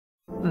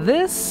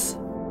This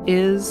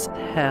is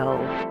hell.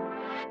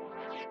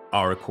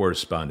 Our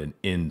correspondent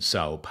in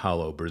São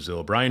Paulo,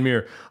 Brazil, Brian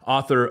Mier,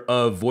 author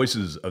of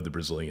Voices of the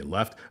Brazilian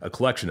Left, a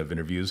collection of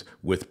interviews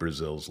with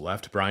Brazil's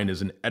left. Brian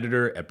is an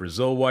editor at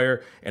Brazil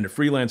Wire and a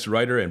freelance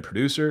writer and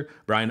producer.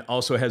 Brian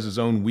also has his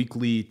own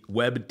weekly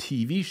web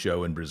TV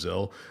show in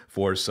Brazil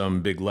for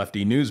some big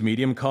lefty news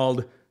medium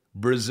called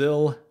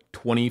Brazil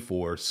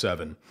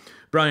 24/7.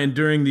 Brian,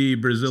 during the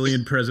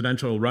Brazilian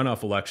presidential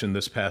runoff election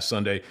this past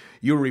Sunday,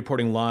 you were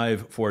reporting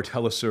live for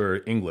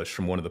Telesur English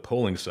from one of the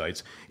polling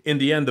sites. In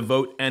the end, the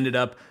vote ended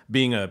up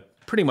being a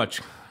pretty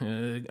much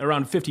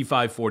around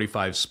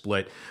 55-45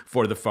 split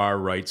for the far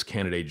right's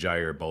candidate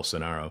Jair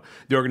Bolsonaro.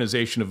 The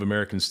Organization of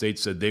American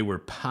States said they were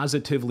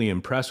positively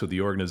impressed with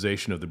the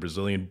organization of the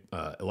Brazilian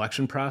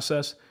election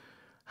process.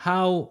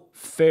 How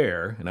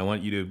fair, and I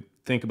want you to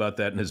think about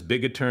that in as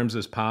big a terms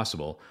as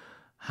possible,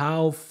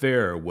 how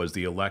fair was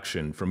the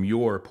election from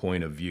your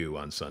point of view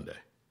on Sunday?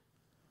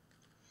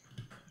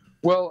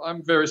 Well,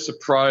 I'm very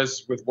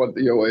surprised with what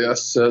the OAS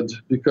said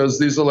because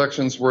these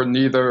elections were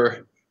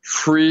neither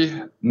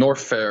free nor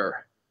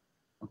fair,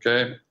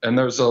 okay? And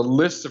there's a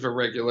list of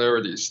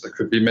irregularities that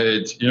could be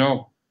made,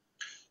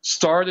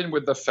 starting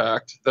with the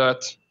fact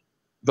that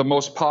the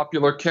most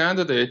popular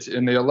candidate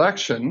in the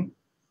election,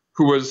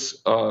 who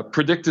was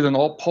predicted in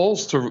all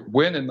polls to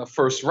win in the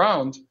first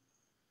round,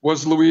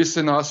 was Luiz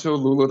Inácio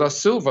Lula da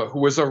Silva,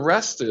 who was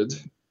arrested,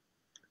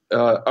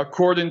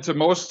 according to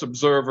most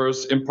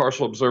observers,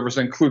 impartial observers,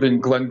 including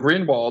Glenn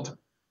Greenwald,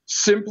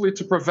 simply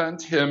to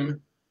prevent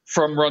him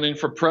from running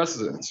for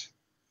president,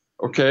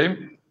 okay?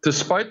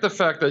 Despite the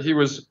fact that he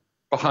was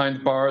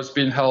behind bars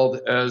being held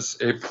as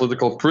a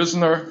political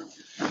prisoner,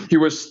 he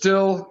was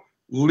still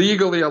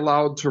legally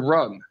allowed to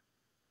run.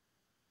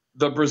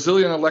 The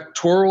Brazilian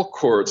electoral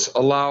courts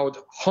allowed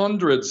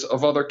hundreds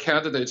of other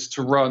candidates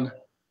to run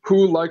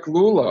who, like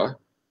Lula,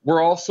 were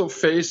also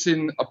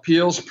facing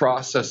appeals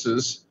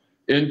processes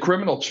in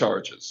criminal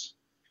charges.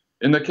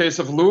 In the case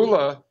of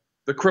Lula,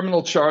 the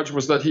criminal charge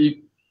was that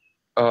he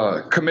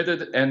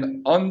committed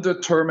an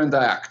undetermined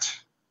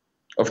act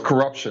of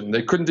corruption.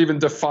 They couldn't even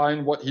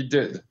define what he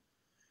did,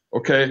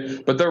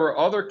 okay? But there were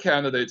other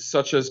candidates,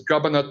 such as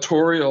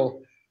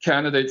gubernatorial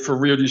candidate for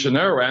Rio de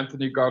Janeiro,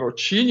 Anthony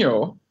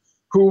Garotinho,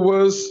 who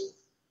was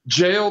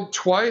jailed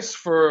twice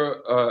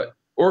for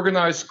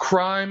organized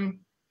crime,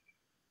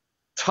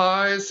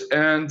 ties,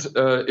 and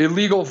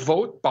illegal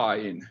vote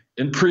buying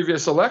in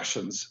previous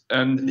elections.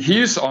 And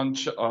he's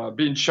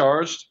being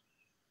charged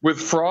with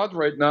fraud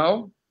right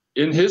now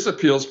in his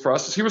appeals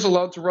process. He was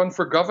allowed to run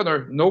for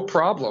governor, no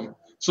problem.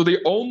 So the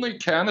only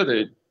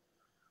candidate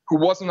who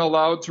wasn't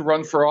allowed to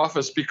run for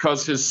office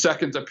because his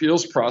second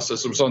appeals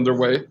process was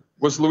underway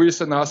was Luiz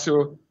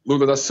Inácio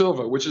Lula da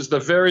Silva, which is the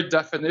very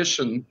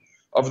definition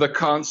of the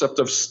concept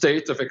of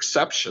state of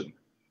exception.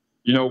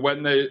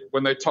 When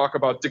they talk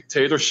about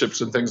dictatorships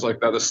and things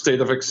like that, a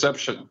state of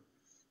exception,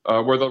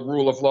 where the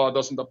rule of law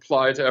doesn't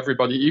apply to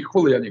everybody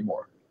equally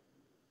anymore.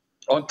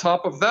 On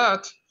top of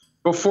that,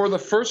 before the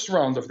first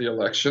round of the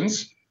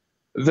elections,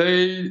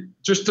 they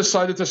just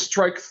decided to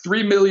strike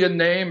 3 million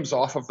names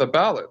off of the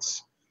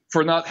ballots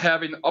for not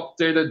having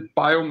updated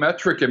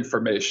biometric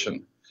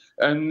information.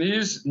 And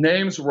these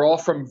names were all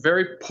from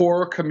very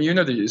poor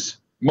communities,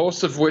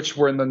 most of which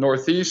were in the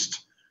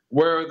Northeast,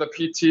 where the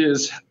PT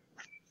is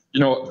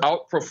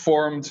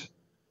outperformed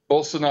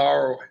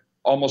Bolsonaro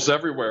almost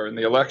everywhere in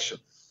the election.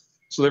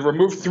 So they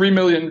removed 3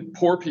 million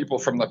poor people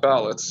from the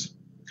ballots.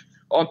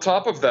 On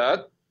top of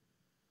that,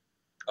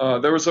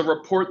 there was a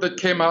report that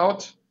came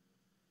out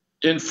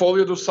in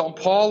Folha do São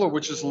Paulo,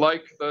 which is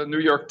like the New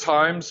York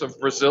Times of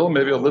Brazil,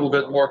 maybe a little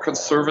bit more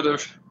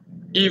conservative,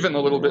 even a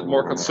little bit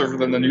more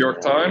conservative than the New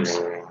York Times.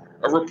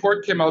 A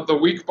report came out the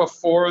week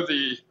before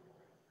the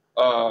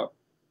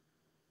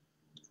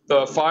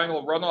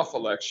final runoff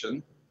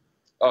election,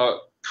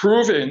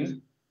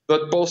 proving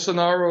that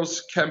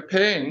Bolsonaro's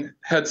campaign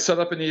had set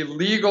up an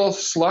illegal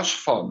slush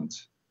fund,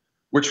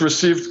 which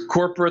received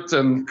corporate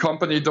and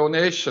company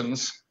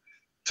donations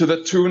to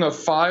the tune of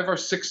 5 or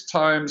 6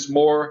 times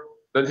more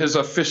than his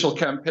official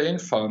campaign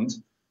fund,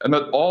 and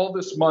that all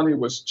this money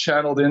was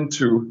channeled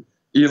into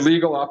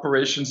illegal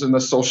operations in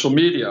the social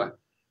media.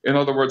 In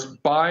other words,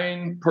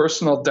 buying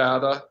personal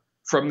data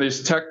from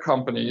these tech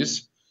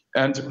companies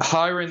and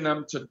hiring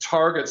them to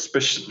target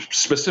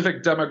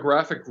specific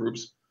demographic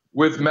groups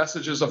with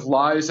messages of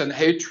lies and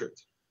hatred,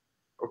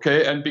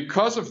 okay? And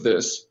because of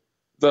this,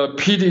 the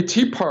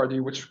PDT party,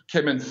 which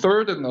came in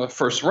third in the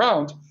first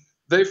round,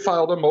 they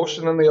filed a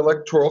motion in the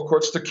electoral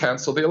courts to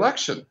cancel the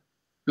election.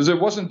 Because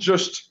it wasn't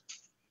just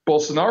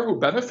Bolsonaro who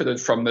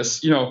benefited from this.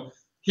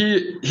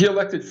 He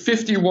elected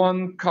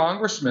 51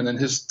 congressmen in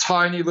his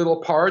tiny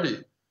little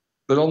party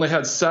that only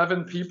had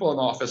 7 people in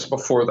office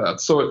before that.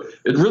 So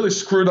it really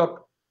screwed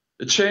up,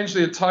 it changed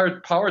the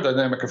entire power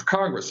dynamic of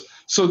Congress.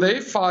 So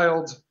they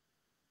filed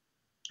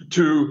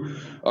to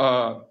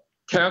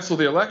cancel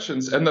the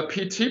elections, and the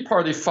PT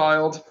party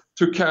filed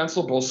to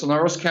cancel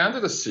Bolsonaro's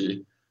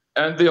candidacy.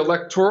 And the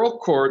electoral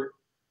court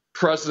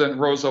president,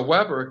 Rosa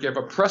Weber, gave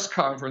a press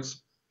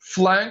conference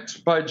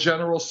flanked by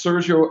General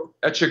Sergio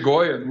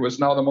Echegóin, who is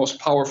now the most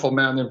powerful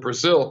man in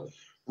Brazil,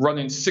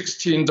 running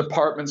 16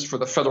 departments for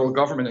the federal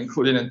government,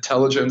 including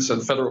intelligence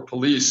and federal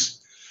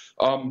police.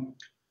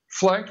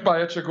 Flanked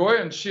by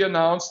Echegóin, she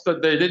announced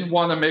that they didn't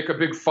want to make a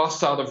big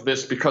fuss out of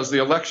this because the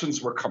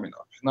elections were coming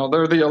up. Now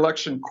they're the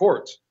election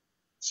court.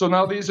 So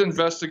now these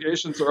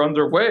investigations are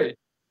underway,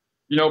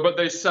 but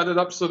they set it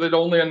up so they'd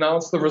only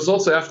announce the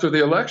results after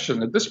the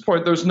election. At this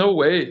point, there's no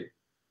way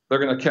they're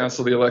going to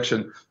cancel the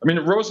election. I mean,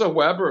 Rosa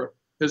Weber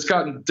has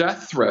gotten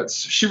death threats.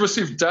 She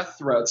received death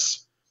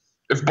threats.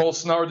 If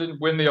Bolsonaro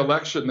didn't win the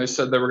election, they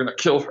said they were going to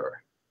kill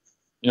her.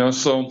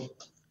 So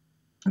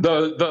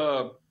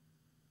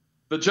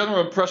the general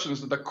impression is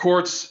that the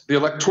courts, the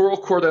electoral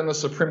court and the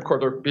Supreme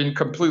Court, are being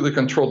completely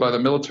controlled by the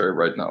military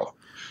right now.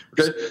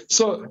 Okay,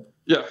 so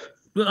yeah.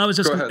 Well, I was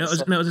just going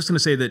to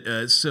say that.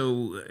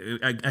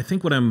 I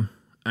think what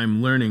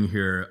I'm learning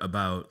here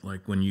about,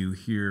 like, when you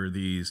hear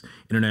these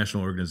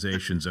international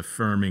organizations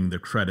affirming the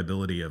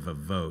credibility of a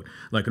vote,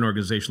 like an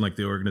organization like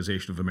the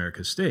Organization of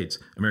American States,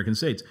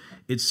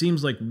 it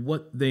seems like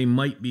what they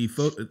might be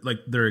like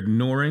they're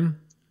ignoring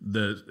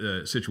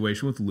the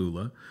situation with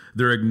Lula.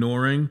 They're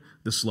ignoring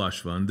the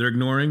slush fund. They're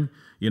ignoring,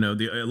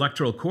 the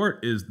electoral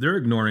court they're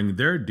ignoring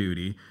their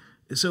duty.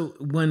 So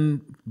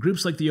when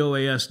groups like the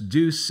OAS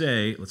do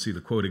say, let's see, the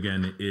quote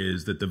again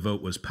is that the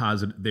vote was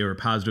positive, they were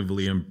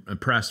positively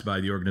impressed by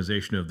the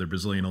organization of the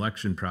Brazilian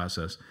election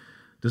process.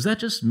 Does that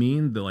just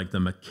mean the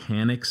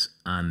mechanics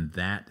on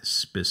that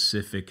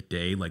specific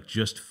day, like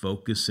just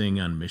focusing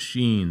on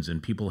machines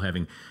and people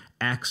having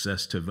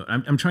access to vote?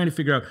 I'm trying to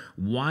figure out,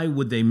 why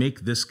would they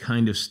make this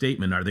kind of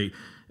statement? Are they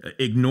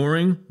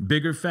ignoring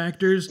bigger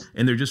factors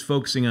and they're just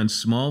focusing on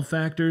small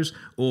factors,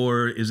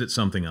 or is it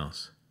something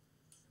else?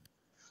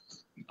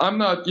 I'm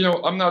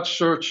not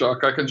sure,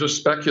 Chuck. I can just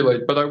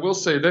speculate, but I will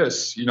say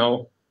this,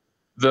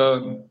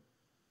 the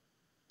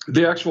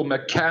actual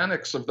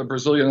mechanics of the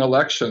Brazilian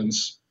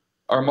elections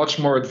are much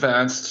more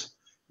advanced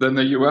than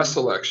the US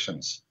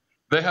elections.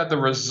 They had the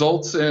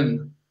results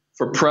in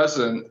for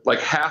president like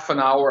half an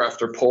hour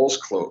after polls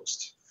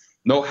closed.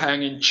 No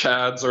hanging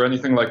chads or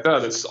anything like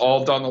that. It's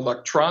all done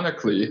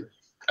electronically,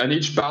 and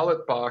each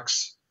ballot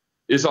box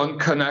is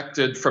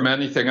unconnected from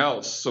anything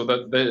else, so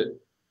that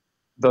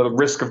the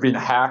risk of being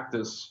hacked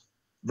is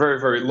very,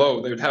 very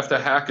low. They would have to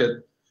hack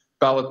it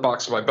ballot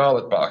box by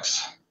ballot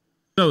box.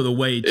 So the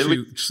way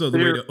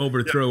to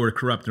overthrow or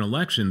corrupt an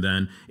election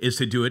then is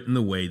to do it in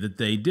the way that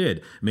they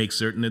did. Make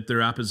certain that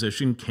their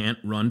opposition can't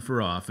run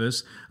for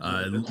office,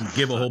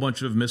 give a whole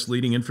bunch of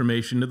misleading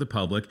information to the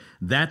public.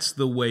 That's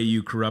the way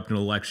you corrupt an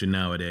election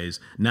nowadays,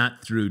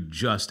 not through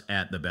just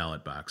at the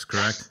ballot box,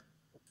 correct?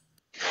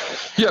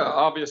 Yeah,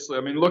 obviously.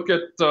 I mean, look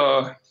at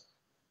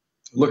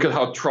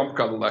how Trump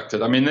got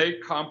elected. I mean, they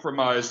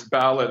compromised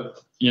ballot,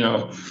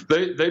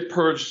 they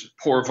purged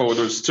poor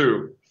voters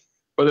too.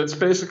 But it's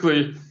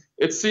basically,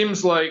 it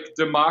seems like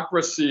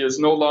democracy is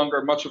no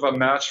longer much of a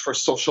match for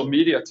social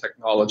media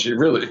technology,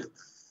 really.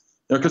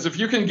 Because if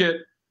you can get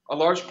a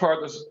large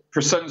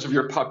percentage of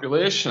your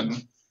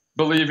population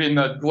believing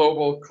that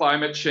global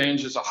climate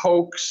change is a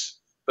hoax,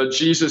 that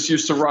Jesus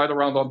used to ride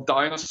around on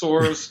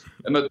dinosaurs,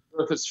 and that the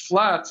earth is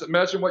flat,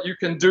 imagine what you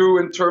can do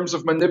in terms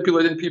of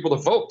manipulating people to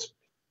vote.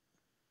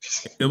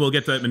 And we'll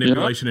get to that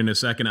manipulation in a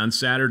second. On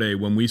Saturday,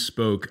 when we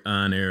spoke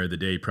on air the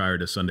day prior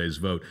to Sunday's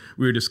vote,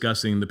 we were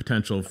discussing the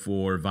potential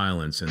for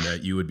violence and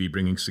that you would be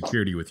bringing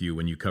security with you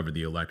when you covered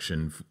the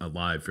election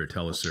live for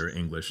Telesur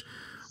English.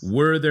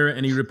 Were there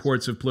any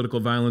reports of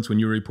political violence when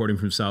you were reporting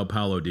from São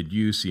Paulo? Did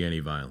you see any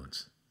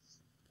violence?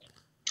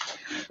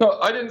 No,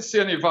 I didn't see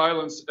any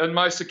violence. And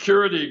my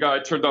security guy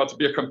turned out to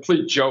be a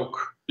complete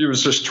joke. He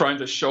was just trying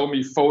to show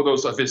me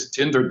photos of his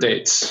Tinder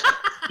dates,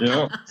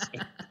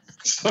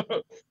 So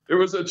it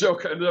was a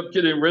joke. I ended up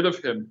getting rid of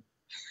him.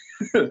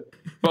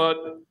 but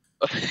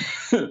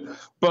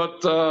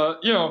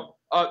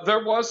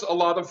there was a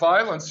lot of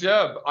violence.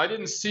 Yeah, I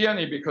didn't see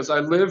any because I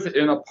live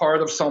in a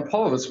part of São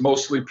Paulo that's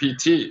mostly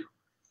PT.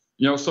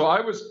 So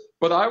I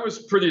was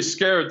pretty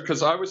scared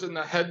because I was in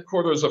the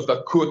headquarters of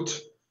the CUT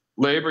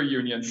Labor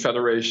Union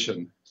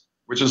Federation,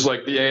 which is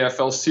like the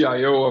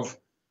AFL-CIO of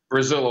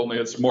Brazil, only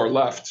it's more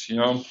left,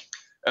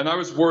 And I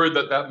was worried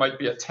that might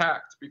be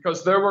attacked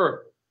because there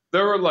were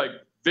like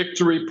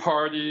victory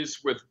parties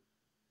with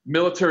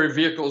military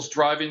vehicles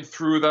driving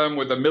through them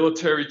with the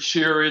military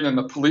cheering and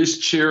the police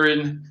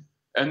cheering.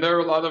 And there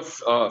are a lot of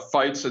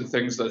fights and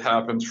things that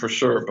happened for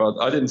sure, but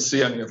I didn't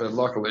see any of it,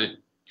 luckily.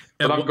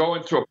 But I'm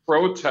going to a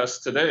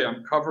protest today.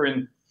 I'm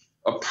covering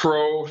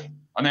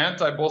an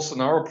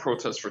anti-Bolsonaro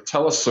protest for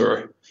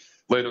Telesur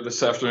later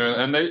this afternoon.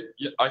 And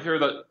I hear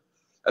that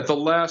at the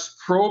last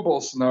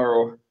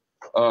pro-Bolsonaro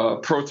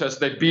protest,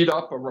 they beat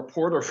up a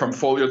reporter from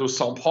Folha do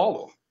São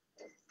Paulo.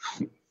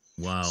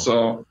 Wow.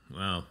 So,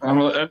 wow.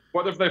 And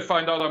what if they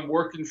find out I'm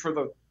working for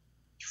the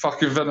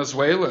fucking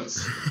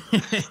Venezuelans.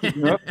 You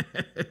know?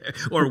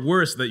 Or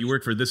worse, that you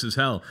work for This Is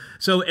Hell.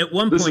 So at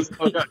one point,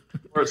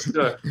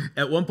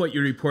 at one point,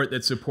 you report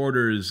that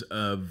supporters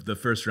of the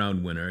first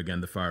round winner,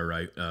 again the far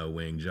right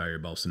wing,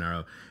 Jair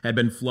Bolsonaro, had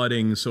been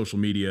flooding social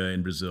media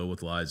in Brazil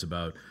with lies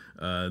about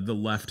the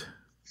left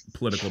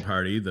political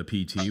party, the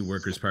PT,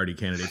 Workers' Party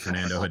candidate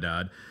Fernando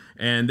Haddad.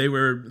 And they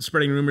were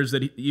spreading rumors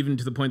that even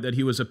to the point that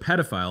he was a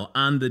pedophile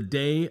on the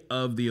day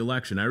of the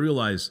election. I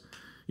realize,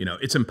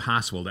 it's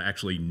impossible to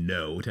actually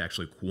know, to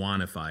actually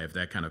quantify if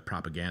that kind of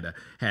propaganda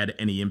had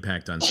any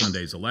impact on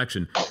Sunday's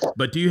election.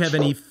 But do you have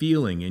any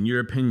feeling, in your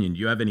opinion, do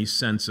you have any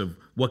sense of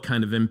what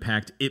kind of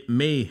impact it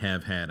may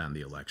have had on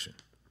the election?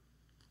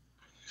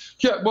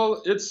 Yeah,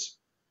 well, it's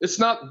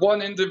not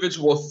one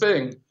individual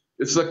thing.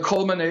 It's the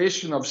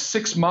culmination of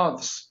 6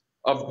 months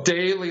of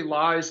daily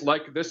lies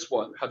like this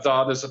one.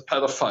 Haddad is a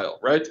pedophile,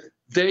 right?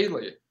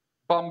 Daily,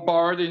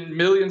 bombarding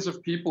millions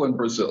of people in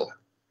Brazil.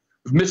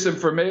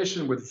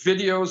 Misinformation, with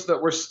videos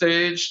that were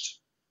staged,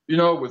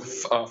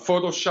 with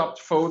photoshopped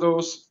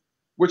photos,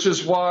 which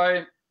is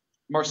why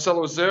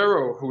Marcelo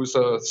Zero, who's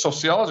a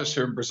sociologist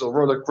here in Brazil,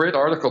 wrote a great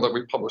article that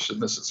we published in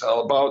This Is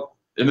Hell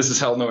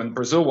in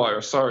Brazil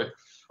Wire,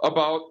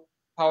 about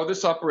how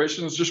this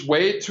operation is just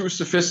way too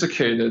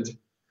sophisticated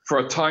for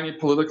a tiny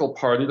political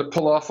party to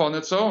pull off on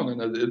its own.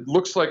 And it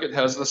looks like it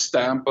has the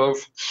stamp of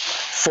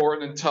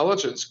foreign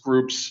intelligence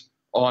groups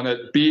on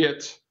it, be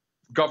it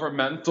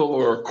governmental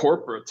or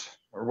corporate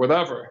or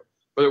whatever.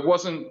 But it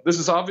wasn't. This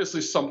is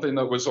obviously something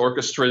that was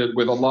orchestrated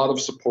with a lot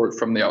of support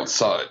from the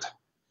outside.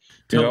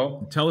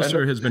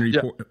 Telesur has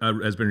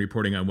been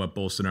reporting on what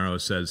Bolsonaro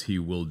says he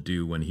will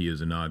do when he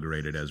is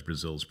inaugurated as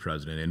Brazil's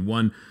president. In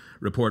one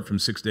report from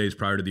 6 days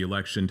prior to the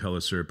election,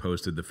 Telesur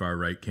posted the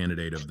far-right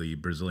candidate of the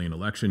Brazilian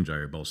election,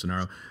 Jair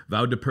Bolsonaro,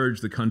 vowed to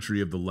purge the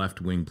country of the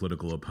left-wing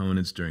political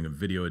opponents during a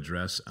video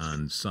address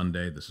on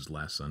Sunday. This is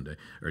last Sunday,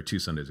 or 2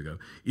 Sundays ago.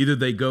 Either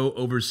they go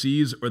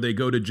overseas or they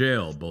go to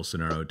jail,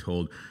 Bolsonaro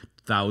told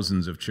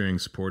thousands of cheering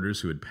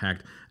supporters who had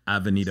packed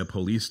Avenida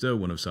Paulista,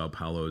 one of Sao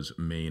Paulo's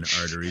main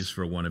arteries,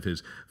 for one of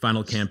his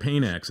final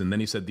campaign acts. And then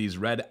he said, "These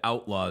red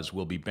outlaws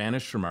will be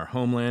banished from our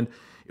homeland.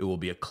 It will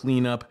be a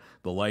cleanup,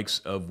 the likes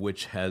of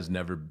which has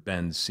never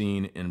been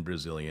seen in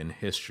Brazilian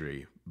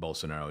history,"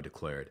 Bolsonaro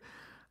declared.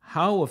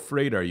 How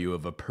afraid are you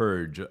of a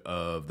purge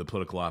of the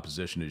political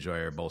opposition to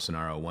Jair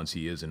Bolsonaro once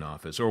he is in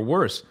office? Or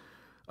worse,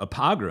 a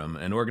pogrom,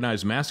 an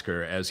organized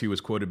massacre, as he was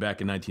quoted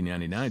back in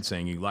 1999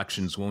 saying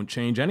elections won't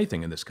change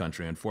anything in this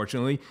country.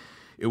 Unfortunately,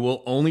 it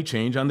will only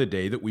change on the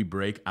day that we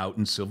break out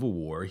in civil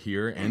war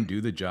here and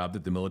do the job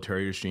that the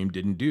military regime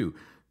didn't do,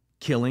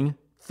 killing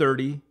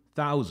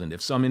 30,000.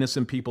 If some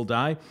innocent people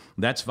die,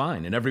 that's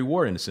fine. In every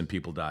war, innocent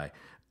people die.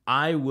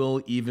 I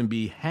will even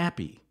be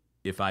happy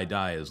if I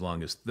die as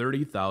long as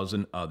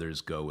 30,000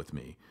 others go with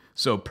me.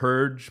 So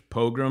purge,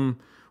 pogrom,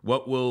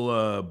 what will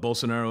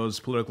Bolsonaro's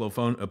political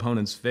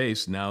opponents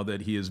face now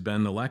that he has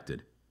been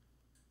elected?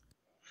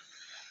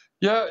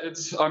 Yeah,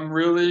 I'm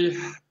really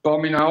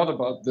bumming out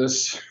about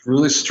this,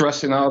 really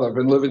stressing out. I've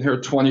been living here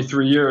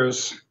 23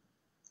 years.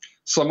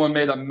 Someone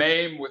made a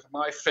meme with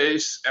my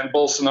face and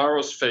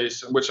Bolsonaro's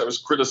face in which I was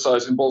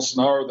criticizing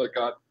Bolsonaro that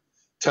got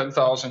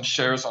 10,000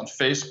 shares on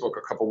Facebook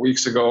a couple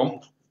weeks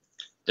ago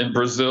in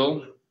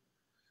Brazil.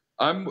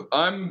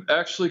 I'm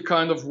actually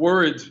kind of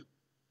worried.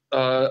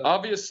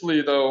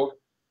 Obviously, though,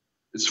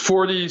 it's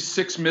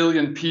 46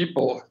 million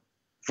people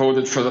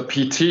voted for the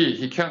PT.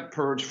 He can't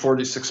purge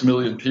 46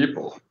 million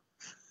people.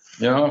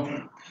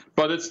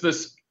 But it's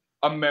this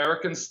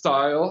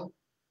American-style,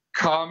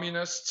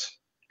 communist,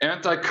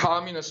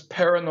 anti-communist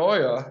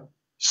paranoia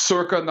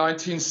circa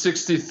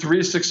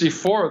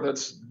 1963-64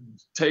 that's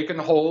taken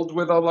hold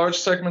with a large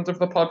segment of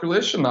the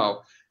population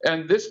now.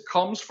 And this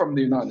comes from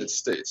the United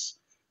States.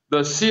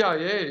 The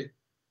CIA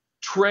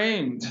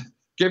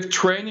gave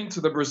training to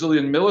the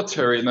Brazilian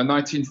military in the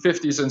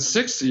 1950s and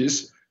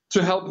 60s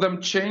to help them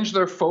change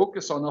their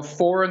focus on a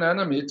foreign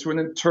enemy to an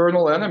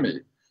internal enemy.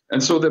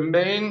 And so the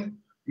main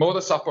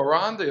modus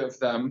operandi of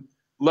them,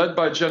 led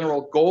by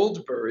General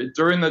Goldberry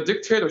during the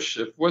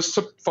dictatorship, was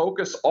to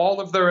focus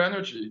all of their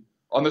energy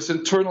on this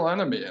internal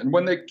enemy. And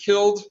when they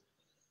killed,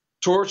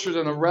 tortured,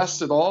 and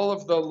arrested all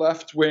of the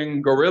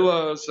left-wing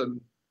guerrillas and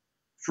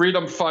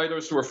freedom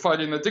fighters who were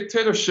fighting the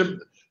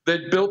dictatorship,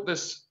 they built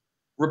this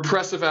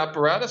repressive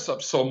apparatus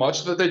up so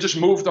much that they just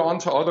moved on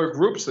to other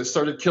groups. They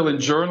started killing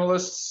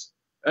journalists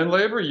and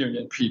labor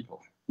union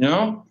people,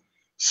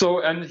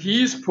 So, and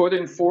he's put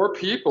in 4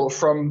 people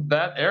from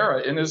that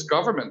era in his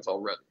government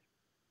already.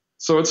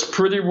 So it's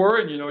pretty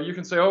worrying. You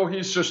can say, oh,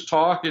 he's just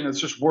talking, it's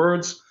just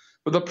words.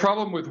 But the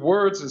problem with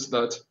words is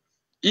that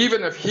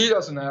even if he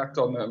doesn't act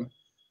on them,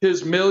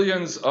 his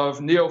millions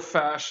of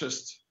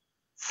neo-fascist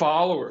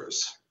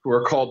followers, who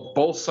are called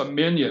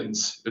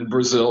Bolsominions in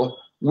Brazil,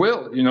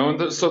 will,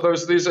 and so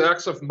there's these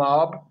acts of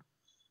mob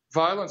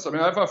violence. I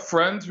have a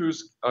friend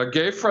who's a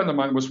gay friend of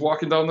mine was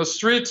walking down the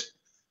street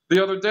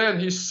the other day,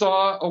 and he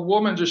saw a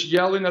woman just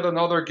yelling at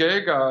another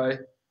gay guy,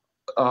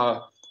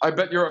 I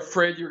bet you're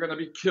afraid you're going to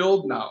be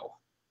killed now.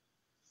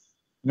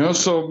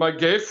 So my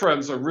gay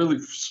friends are really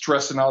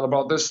stressing out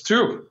about this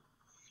too.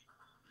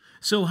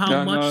 So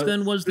how much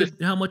then was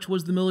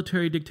the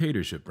military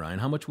dictatorship, Brian?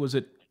 How much was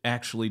it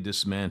actually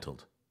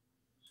dismantled?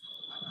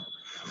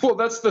 Well,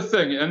 that's the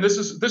thing, and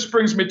this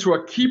brings me to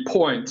a key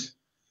point.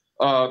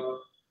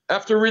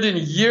 After reading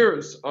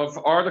years of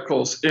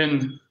articles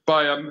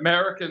by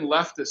American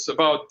leftists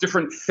about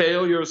different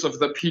failures of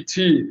the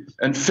PT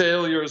and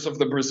failures of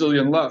the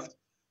Brazilian left,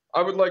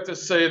 I would like to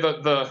say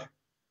that the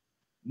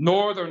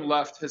northern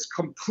left has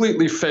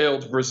completely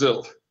failed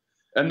Brazil,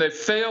 and they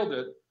failed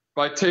it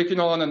by taking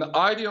on an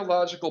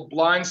ideological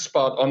blind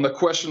spot on the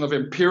question of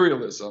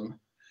imperialism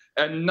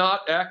and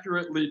not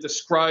accurately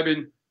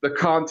describing the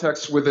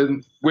context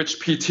within which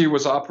PT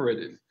was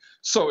operating.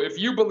 So if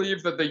you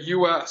believe that the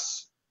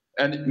US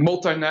and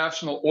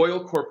multinational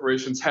oil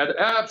corporations had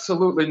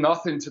absolutely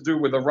nothing to do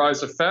with the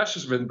rise of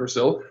fascism in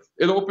Brazil,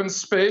 it opens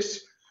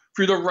space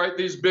for you to write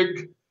these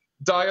big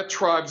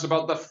diatribes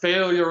about the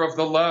failure of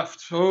the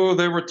left. Oh,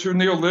 they were too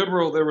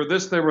neoliberal, they were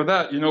this, they were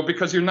that,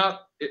 because you're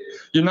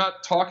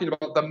not talking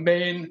about the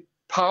main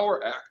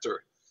power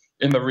actor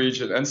in the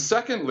region. And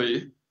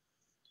secondly,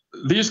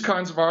 these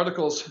kinds of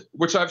articles,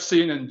 which I've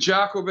seen in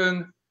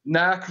Jacobin,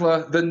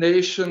 NACLA, The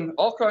Nation,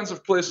 all kinds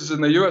of places in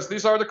the US,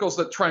 these articles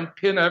that try and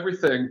pin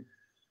everything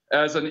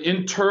as an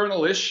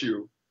internal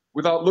issue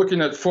without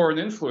looking at foreign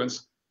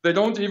influence, they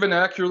don't even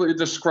accurately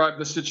describe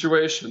the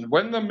situation.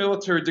 When the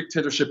military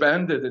dictatorship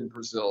ended in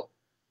Brazil,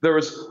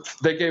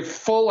 they gave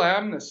full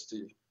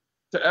amnesty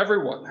to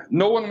everyone.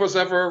 No one was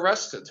ever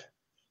arrested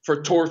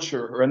for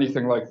torture or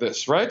anything like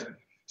this, right?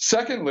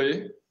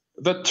 Secondly,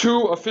 the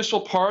two official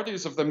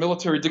parties of the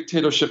military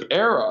dictatorship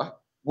era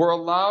were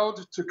allowed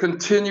to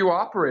continue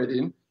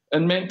operating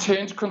and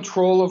maintained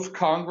control of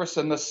Congress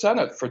and the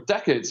Senate for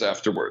decades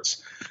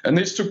afterwards. And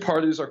these two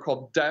parties are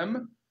called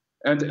DEM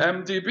and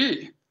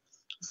MDB.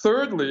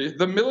 Thirdly,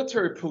 the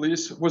military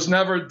police was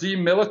never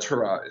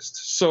demilitarized.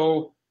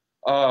 So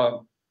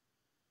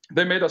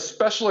they made a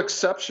special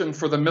exception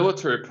for the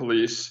military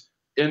police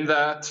in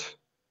that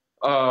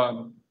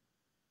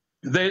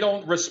they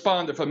don't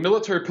respond. If a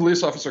military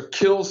police officer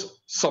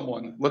kills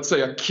someone, let's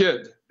say a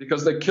kid,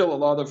 because they kill a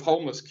lot of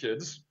homeless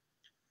kids,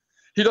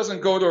 he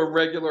doesn't go to a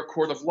regular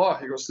court of law.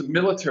 He goes to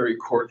military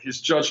court. He's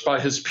judged by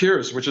his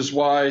peers, which is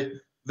why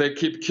they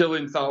keep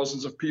killing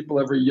thousands of people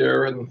every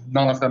year and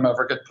none of them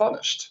ever get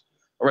punished.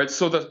 All right,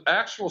 so the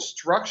actual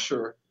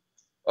structure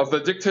of the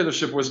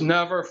dictatorship was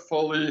never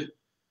fully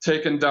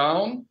taken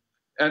down.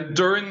 And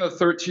during the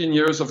 13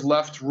 years of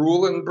left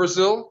rule in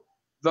Brazil,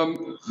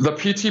 the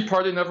PT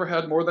party never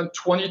had more than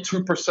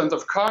 22%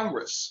 of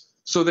Congress.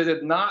 So they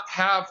did not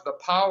have the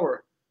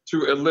power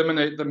to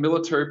eliminate the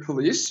military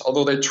police,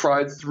 although they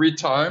tried 3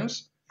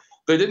 times.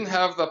 They didn't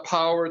have the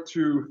power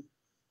to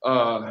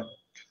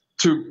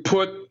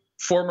put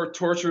former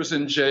torturers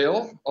in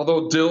jail,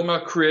 although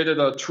Dilma created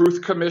a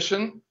truth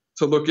commission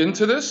to look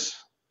into this.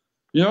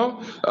 They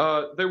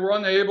were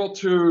unable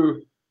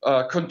to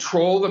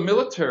control the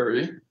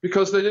military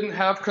because they didn't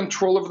have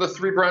control of the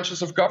 3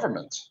 branches of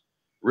government,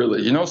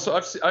 really.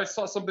 So I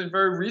saw something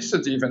very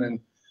recent even in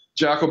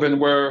Jacobin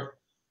where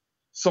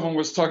someone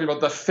was talking about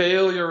the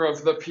failure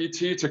of the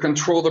PT to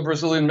control the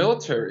Brazilian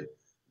military.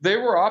 They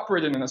were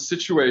operating in a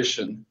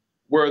situation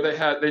where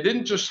they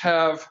didn't just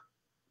have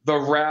the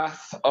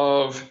wrath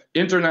of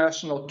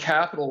international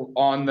capital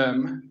on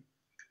them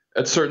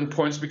at certain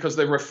points because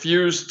they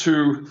refused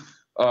to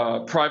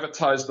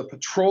privatize the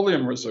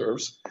petroleum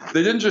reserves.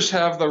 They didn't just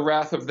have the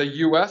wrath of the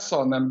US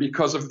on them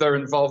because of their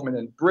involvement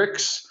in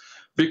BRICS,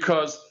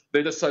 because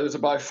they decided to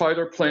buy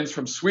fighter planes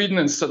from Sweden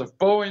instead of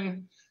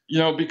Boeing,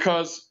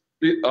 because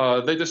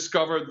they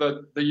discovered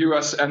that the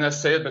US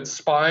NSA had been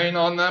spying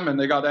on them and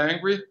they got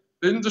angry.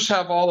 They didn't just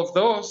have all of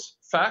those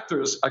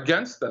factors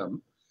against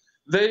them.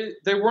 They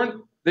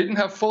didn't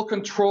have full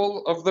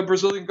control of the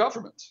Brazilian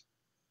government,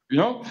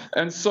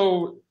 And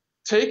so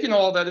taking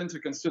all that into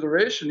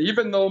consideration,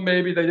 even though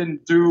maybe they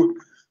didn't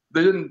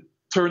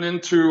turn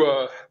into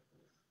a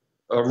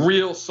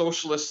real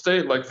socialist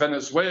state like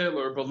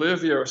Venezuela or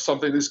Bolivia or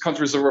something, these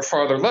countries that were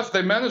farther left,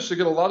 they managed to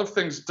get a lot of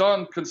things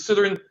done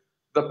considering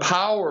the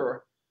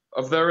power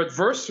of their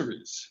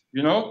adversaries,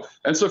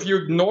 And so if you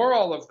ignore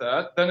all of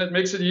that, then it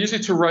makes it easy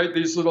to write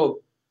these little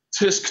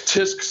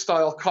tisk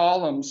style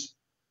columns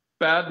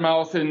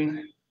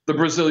bad-mouthing the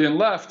Brazilian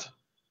left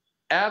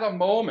at a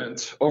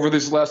moment over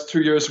these last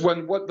 2 years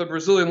when what the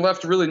Brazilian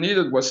left really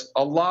needed was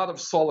a lot of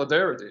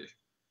solidarity,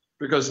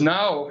 because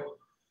now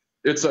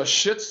it's a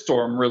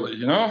shitstorm, really.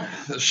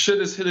 The shit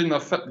is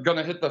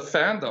gonna hit the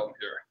fan down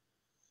here.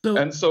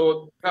 And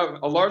so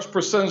a large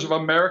percentage of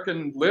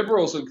American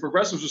liberals and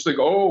progressives just think,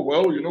 oh,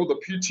 well, the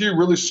PT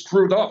really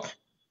screwed up.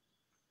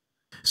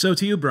 So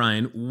to you,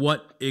 Brian,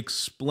 what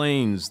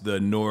explains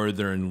the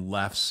northern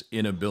left's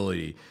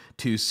inability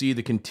to see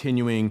the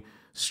continuing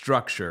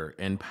structure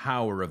and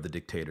power of the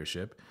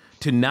dictatorship,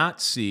 to not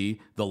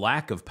see the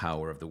lack of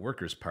power of the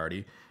Workers'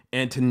 Party,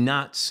 and to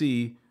not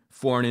see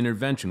foreign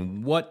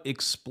intervention? What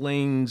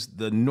explains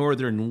the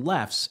northern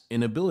left's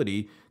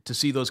inability to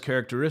see those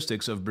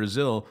characteristics of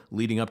Brazil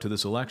leading up to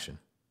this election?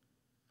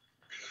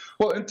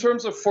 Well, in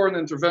terms of foreign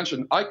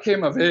intervention, I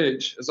came of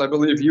age, as I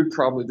believe you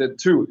probably did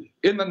too,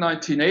 in the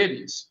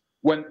 1980s,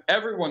 when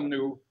everyone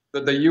knew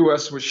that the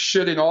U.S. was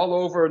shitting all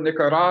over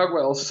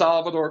Nicaragua, El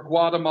Salvador,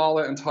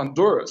 Guatemala, and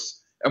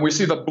Honduras. And we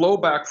see the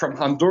blowback from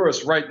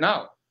Honduras right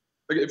now.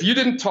 Like, if you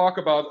didn't talk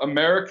about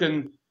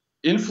American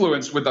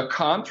influence with the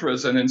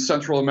Contras and in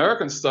Central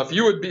American stuff,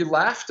 you would be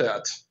laughed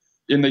at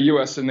in the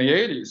U.S. in the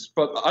 80s.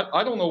 But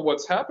I don't know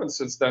what's happened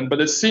since then,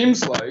 but it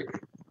seems like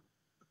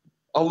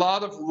a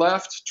lot of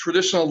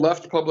traditional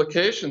left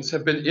publications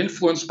have been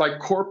influenced by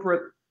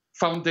corporate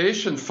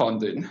foundation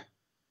funding.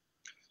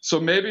 So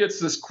maybe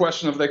it's this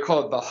question of, they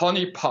call it the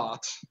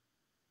honeypot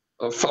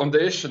of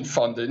foundation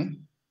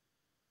funding,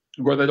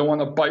 where they don't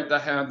want to bite the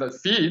hand that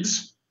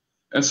feeds,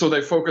 and so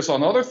they focus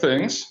on other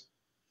things.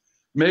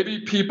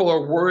 Maybe people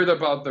are worried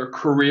about their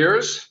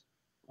careers,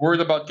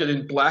 worried about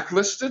getting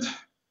blacklisted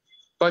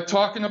by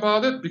talking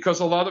about it,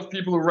 because a lot of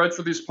people who write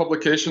for these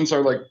publications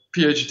are like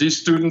PhD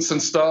students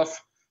and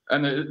stuff.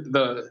 And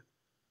the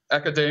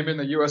academia in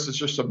the U.S. is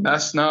just a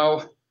mess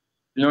now.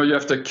 You know, you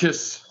have to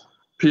kiss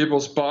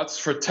people's butts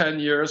for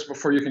 10 years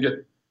before you can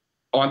get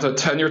onto a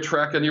tenure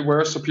track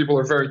anywhere. So people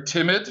are very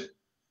timid,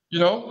 you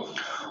know.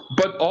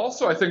 But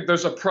also, I think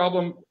there's a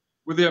problem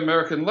with the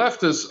American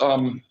left. Is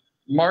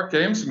Mark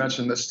Ames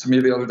mentioned this to me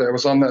the other day. I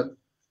was on that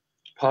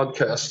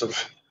podcast of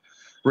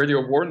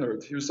Radio War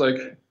Nerd. He was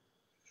like,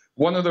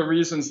 one of the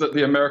reasons that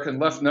the American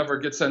left never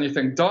gets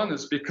anything done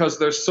is because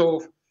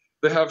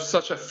they have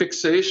such a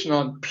fixation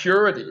on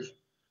purity.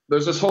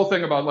 There's this whole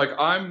thing about, like,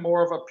 I'm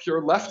more of a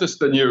pure leftist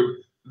than you.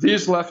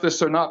 These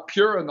leftists are not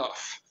pure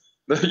enough.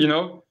 You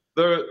know,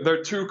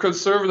 they're too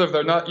conservative.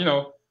 They're not, you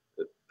know,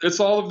 it's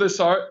all of this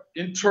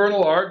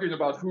internal arguing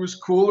about who's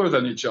cooler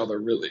than each other,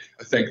 really,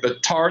 I think,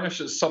 that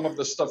tarnishes some of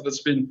the stuff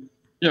that's been,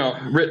 you know,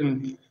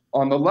 written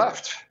on the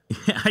left.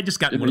 I just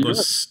got one of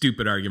those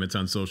stupid arguments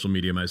on social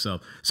media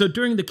myself. So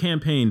during the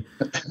campaign,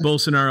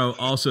 Bolsonaro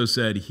also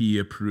said he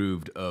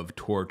approved of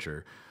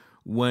torture.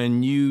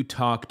 When you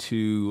talk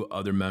to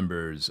other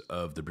members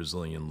of the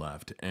Brazilian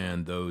left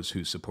and those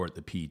who support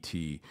the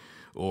PT,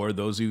 or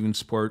those who even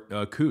support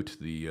CUT,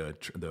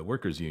 the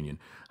workers' union,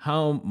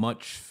 how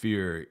much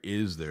fear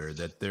is there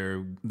that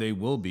they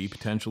will be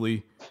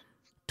potentially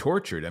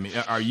tortured? I mean,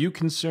 are you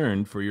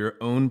concerned for your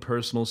own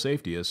personal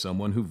safety as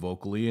someone who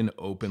vocally and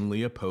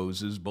openly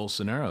opposes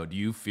Bolsonaro? Do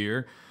you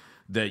fear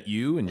that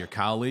you and your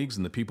colleagues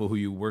and the people who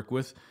you work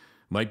with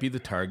might be the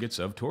targets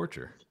of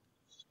torture?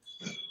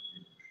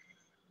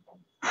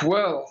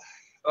 Well,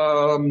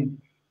 I'm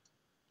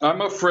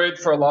afraid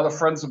for a lot of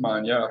friends of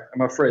mine. Yeah,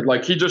 I'm afraid.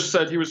 Like, he just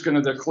said he was going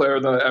to declare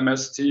the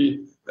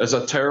MST as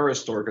a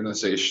terrorist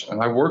organization.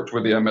 And I worked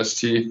with the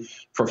MST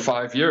for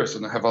 5 years,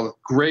 and I have a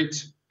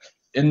great,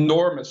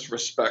 enormous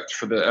respect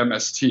for the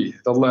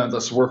MST, the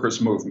Landless Workers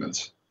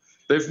Movement.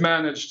 They've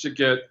managed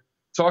to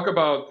talk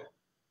about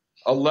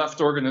a left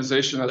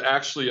organization that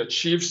actually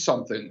achieves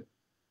something.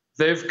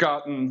 They've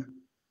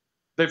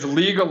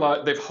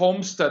legalized, they've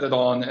homesteaded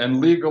on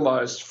and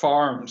legalized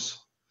farms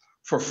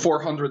for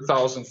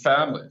 400,000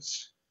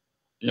 families,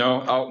 you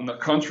know, out in the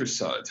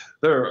countryside.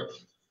 They're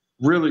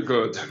really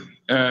good.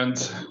 And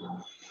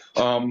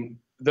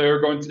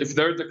if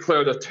they're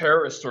declared a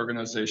terrorist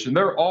organization,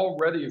 they're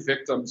already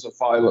victims of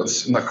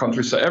violence in the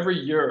countryside. Every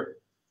year,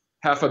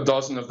 half a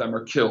dozen of them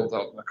are killed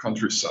out in the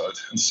countryside.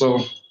 And so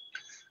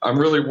I'm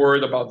really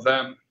worried about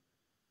them.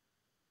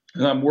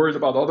 And I'm worried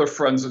about other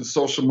friends in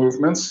social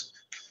movements.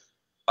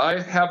 I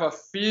have a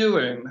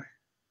feeling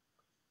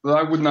that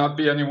I would not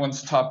be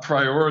anyone's top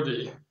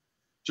priority,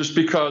 just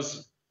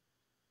because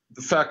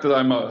the fact that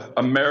I'm an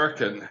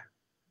American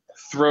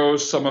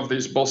throws some of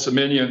these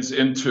Bolsominians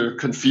into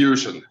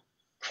confusion.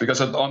 Because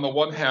on the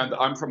one hand,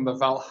 I'm from the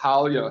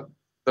Valhalla,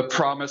 the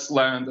promised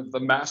land of the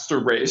master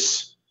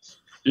race,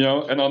 you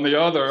know, and on the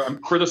other, I'm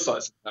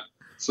criticizing them.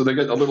 So they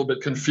get a little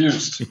bit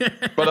confused.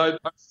 But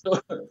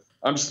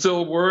I'm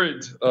still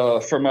worried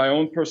for my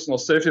own personal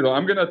safety, though.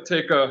 I'm going to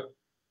take a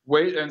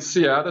wait and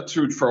see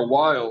attitude for a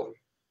while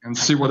and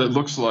see what it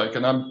looks like.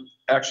 And I'm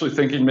actually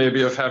thinking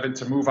maybe of having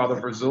to move out of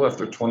Brazil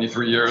after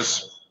 23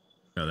 years.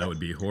 Oh, that would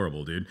be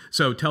horrible, dude.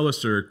 So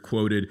Tellister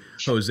quoted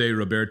Jose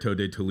Roberto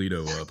de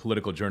Toledo, a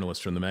political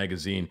journalist from the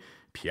magazine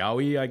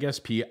Piauí, I guess,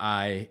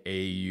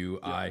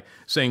 Piauí,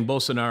 saying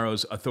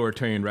Bolsonaro's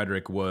authoritarian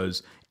rhetoric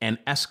was an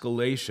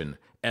escalation.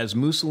 As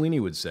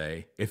Mussolini would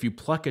say, if you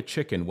pluck a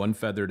chicken one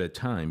feather at a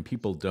time,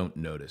 people don't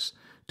notice.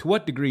 To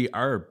what degree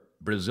are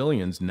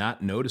Brazilians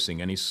not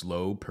noticing any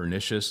slow,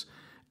 pernicious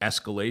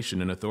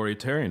escalation in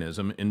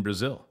authoritarianism in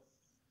Brazil?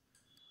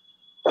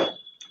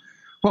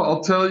 Well,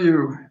 I'll tell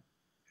you,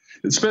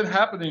 it's been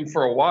happening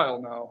for a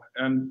while now,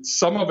 and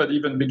some of it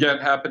even began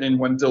happening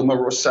when Dilma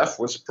Rousseff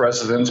was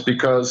president,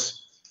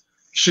 because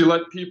she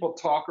let people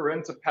talk her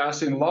into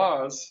passing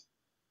laws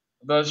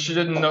that she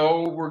didn't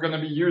know were going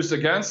to be used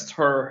against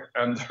her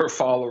and her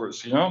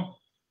followers, you know?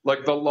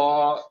 Like the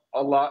law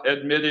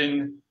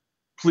admitting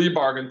plea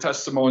bargain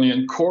testimony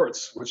in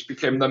courts, which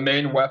became the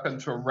main weapon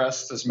to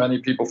arrest as many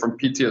people from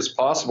PT as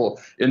possible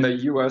in the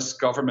U.S.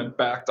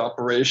 government-backed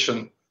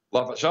operation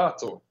Lava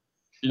Jato.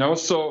 You know,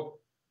 so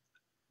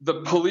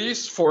the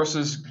police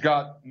forces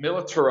got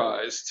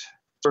militarized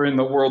during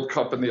the World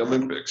Cup and the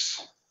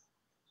Olympics,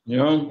 you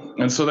know?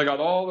 And so they got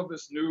all of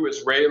this new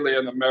Israeli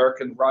and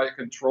American riot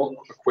control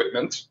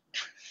equipment.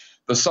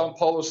 The São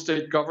Paulo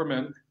state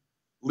government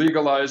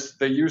legalized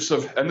the use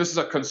of, and this is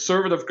a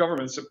conservative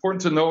government. It's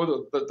important to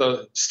know that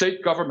the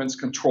state governments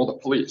control the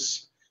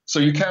police. So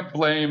you can't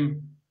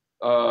blame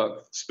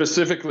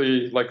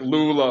specifically like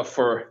Lula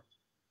for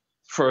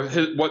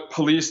what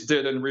police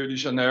did in Rio de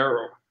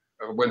Janeiro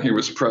when he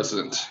was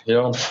president, you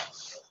know.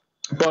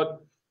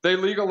 But they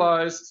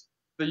legalized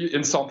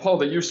in São Paulo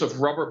the use of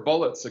rubber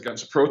bullets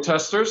against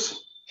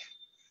protesters,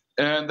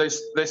 and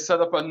they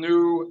set up a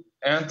new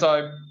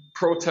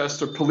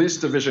anti-protester police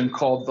division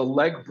called the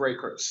Leg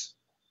Breakers,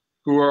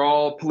 who are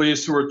all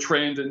police who are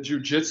trained in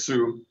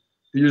jiu-jitsu,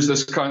 who use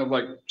this kind of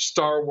like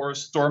Star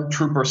Wars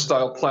stormtrooper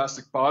style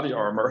plastic body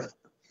armor.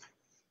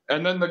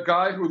 And then the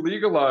guy who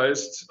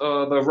legalized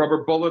the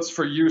rubber bullets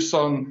for use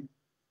on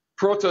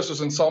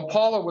protesters in São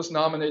Paulo was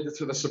nominated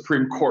to the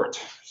Supreme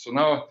Court. So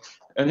now,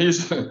 and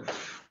he's,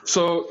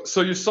 so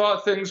you saw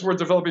things were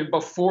developing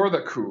before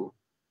the coup.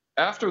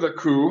 After the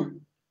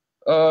coup,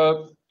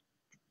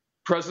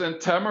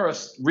 President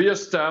Temer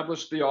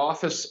reestablished the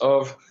office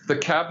of the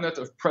Cabinet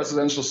of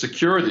Presidential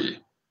Security,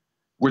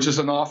 which is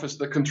an office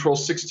that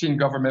controls 16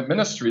 government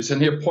ministries,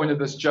 and he appointed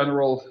this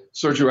General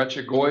Sergio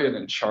Echegóin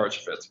in charge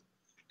of it,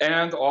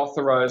 and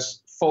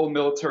authorized full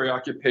military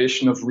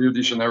occupation of Rio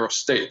de Janeiro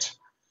state.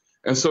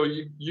 And so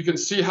you can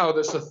see how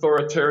this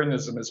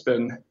authoritarianism has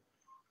been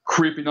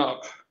creeping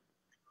up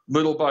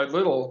little by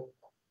little,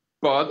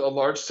 but a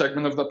large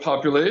segment of the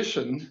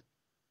population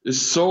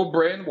is so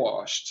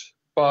brainwashed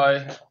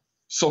by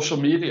social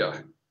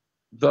media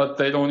that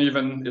they don't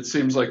even, it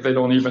seems like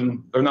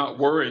they're not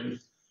worried,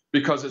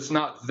 because it's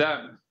not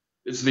them,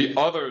 it's the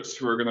others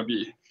who are going to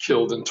be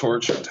killed and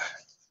tortured.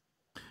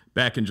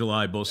 Back in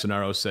July,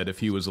 Bolsonaro said if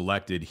he was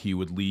elected, he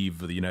would leave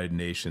the United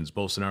Nations.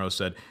 Bolsonaro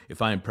said,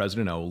 if I am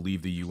president, I will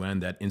leave the UN.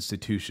 That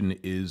institution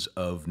is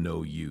of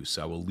no use.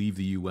 I will leave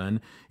the UN.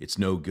 It's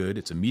no good.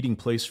 It's a meeting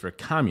place for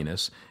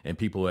communists and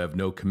people who have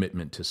no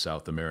commitment to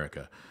South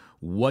America.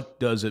 What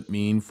does it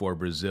mean for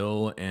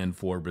Brazil and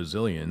for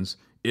Brazilians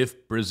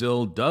if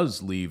Brazil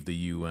does leave the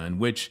UN,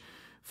 which,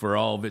 for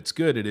all of its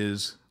good, it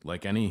is,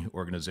 like any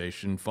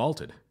organization,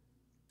 faulted?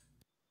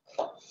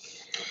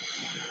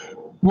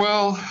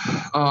 Well,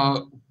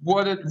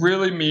 what it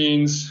really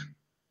means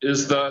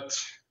is that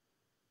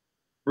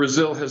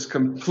Brazil has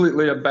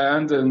completely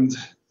abandoned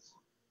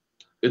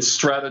its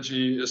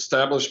strategy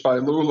established by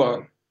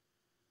Lula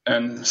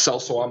and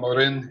Celso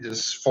Amorim,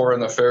 his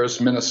foreign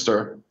affairs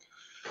minister,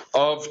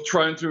 of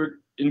trying to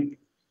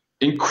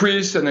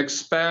increase and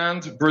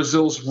expand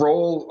Brazil's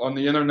role on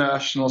the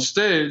international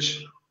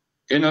stage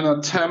in an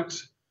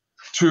attempt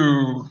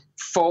to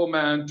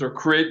foment or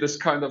create this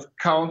kind of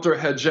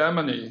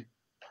counter-hegemony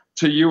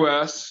to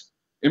U.S.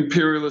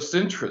 imperialist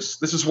interests.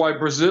 This is why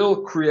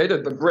Brazil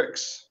created the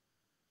BRICS,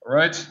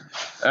 right?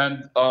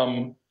 And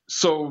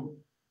so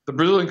the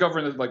Brazilian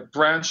government like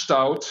branched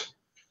out,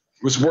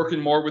 was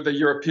working more with the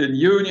European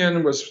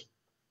Union, was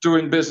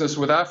doing business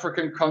with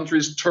African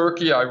countries,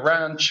 Turkey,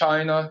 Iran,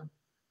 China,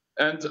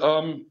 and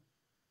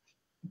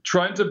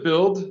trying to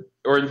build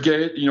or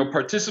engage,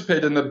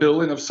 participate in the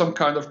building of some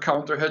kind of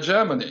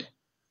counter-hegemony.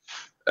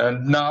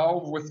 And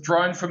now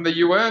withdrawing from the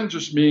UN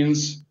just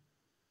means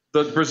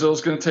that Brazil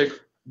is going to take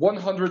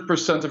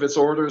 100% of its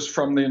orders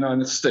from the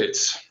United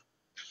States.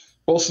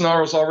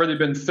 Bolsonaro's already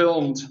been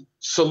filmed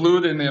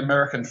saluting the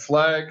American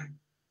flag.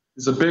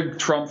 He's a big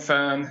Trump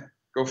fan.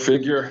 Go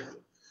figure.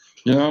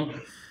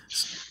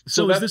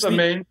 So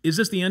is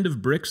this the end of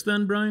BRICS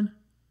then, Brian?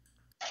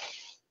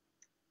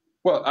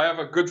 Well, I have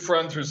a good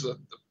friend who's a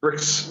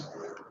BRICS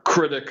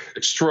critic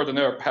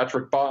extraordinaire,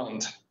 Patrick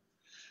Bond.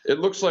 It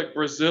looks like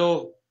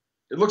Bolsonaro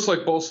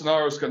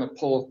is going to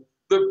pull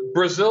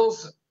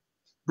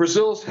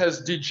Brazil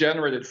has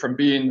degenerated from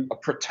being a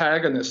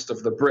protagonist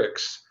of the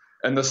BRICS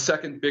and the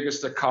second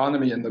biggest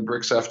economy in the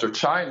BRICS after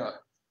China.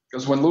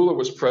 Because when Lula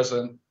was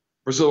president,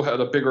 Brazil had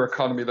a bigger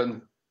economy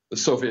than the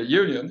Soviet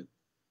Union.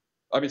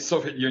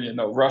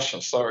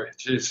 Russia, sorry.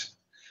 Jeez.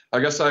 I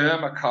guess I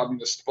am a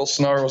communist.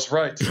 Bolsonaro's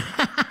right.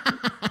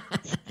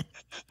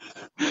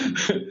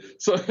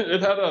 So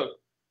it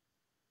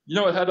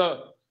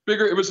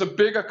was a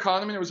big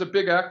economy. It was a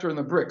big actor in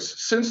the BRICS.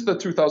 Since the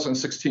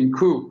 2016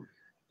 coup,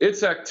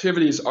 its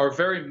activities are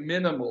very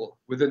minimal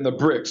within the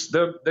BRICS.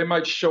 They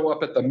might show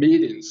up at the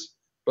meetings,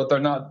 but they're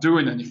not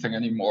doing anything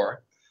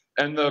anymore.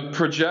 And the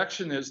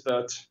projection is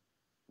that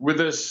with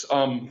this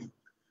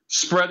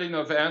spreading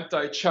of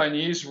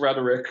anti-Chinese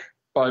rhetoric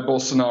by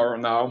Bolsonaro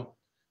now,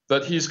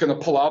 that he's going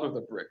to pull out of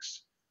the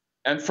BRICS.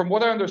 And from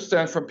what I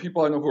understand from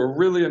people I know who are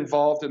really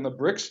involved in the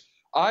BRICS,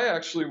 I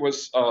actually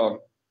was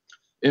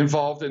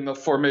involved in the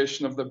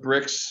formation of the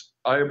BRICS.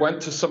 I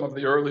went to some of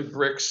the early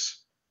BRICS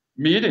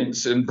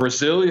meetings in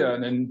Brasilia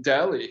and in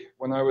Delhi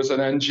when I was an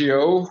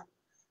NGO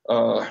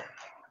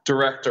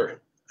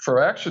director for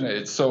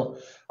ActionAid. So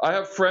I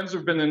have friends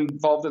who've been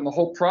involved in the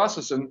whole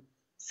process. And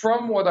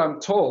from what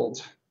I'm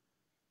told,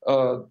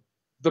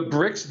 the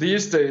BRICS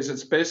these days,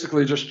 it's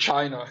basically just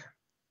China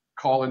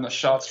calling the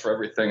shots for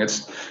everything.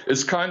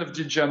 It's kind of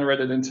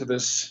degenerated into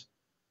this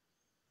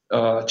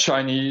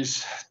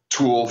Chinese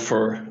tool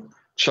for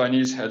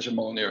Chinese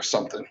hegemony or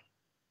something.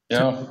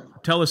 Yeah.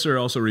 Telliser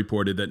also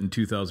reported that in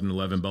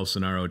 2011,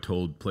 Bolsonaro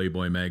told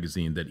Playboy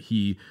magazine that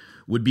he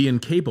would be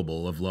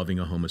incapable of loving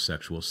a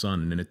homosexual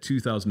son. And in a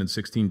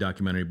 2016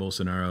 documentary,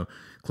 Bolsonaro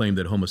claimed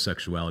that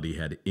homosexuality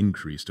had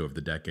increased over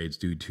the decades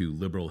due to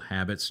liberal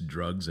habits,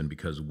 drugs, and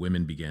because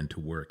women began to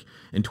work.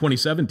 In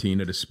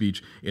 2017, at a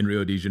speech in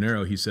Rio de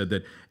Janeiro, he said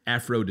that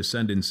Afro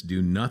descendants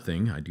do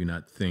nothing. I do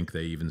not think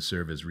they even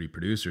serve as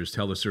reproducers.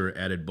 Telliser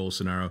added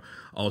Bolsonaro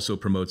also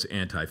promotes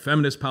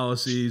anti-feminist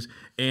policies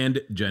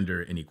and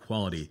gender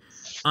inequality.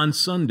 On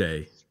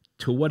Sunday,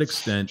 to what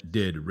extent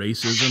did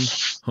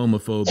racism,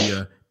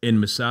 homophobia, and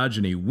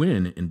misogyny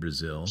win in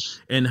Brazil?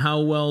 And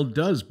how well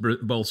does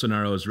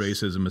Bolsonaro's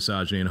racism,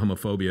 misogyny, and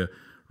homophobia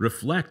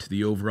reflect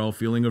the overall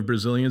feeling of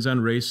Brazilians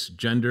on race,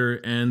 gender,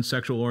 and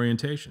sexual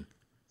orientation?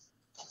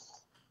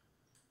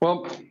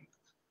 Well,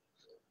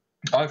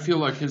 I feel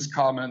like his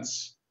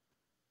comments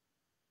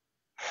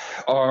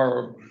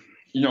are,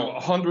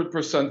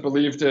 100%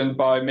 believed in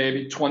by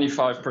maybe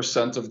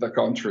 25% of the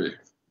country.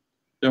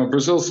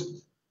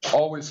 Brazil's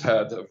always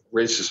had a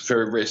racist,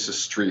 very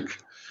racist streak.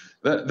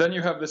 Then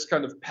you have this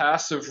kind of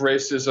passive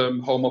racism,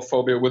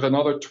 homophobia with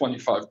another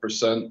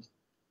 25%,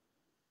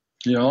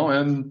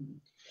 and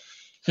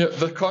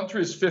the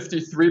country is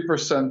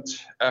 53%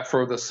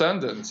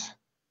 Afro-descendant,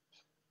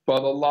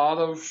 but a lot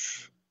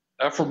of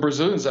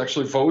Afro-Brazilians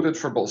actually voted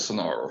for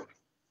Bolsonaro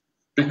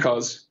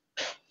because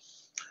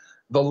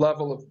the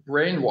level of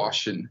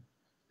brainwashing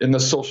in the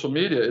social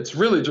media, it's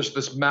really just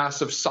this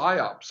massive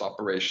psyops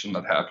operation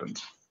that happened.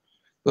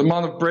 The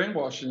amount of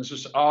brainwashing is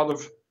just out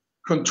of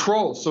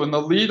control. So in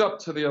the lead up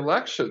to the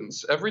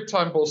elections, every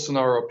time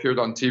Bolsonaro appeared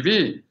on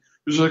TV, it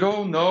was like,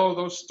 oh no,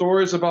 those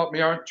stories about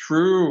me aren't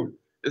true.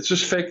 It's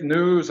just fake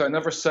news. I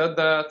never said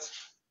that.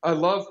 I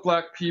love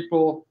black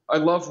people. I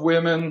love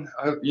women,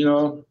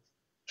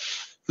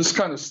 this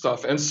kind of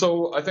stuff. And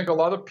so I think a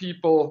lot of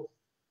people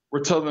were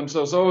telling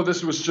themselves, oh,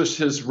 this was just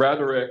his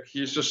rhetoric.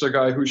 He's just a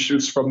guy who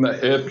shoots from the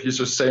hip. He's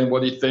just saying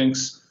what he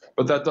thinks,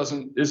 but that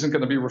isn't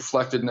going to be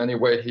reflected in any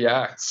way he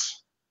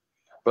acts.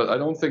 But I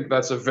don't think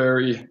that's a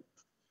very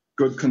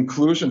good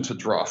conclusion to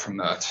draw from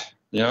that.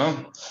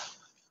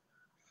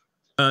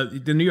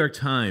 The New York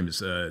Times,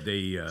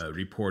 they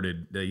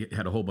reported, they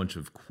had a whole bunch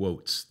of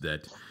quotes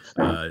that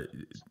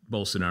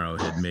Bolsonaro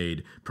had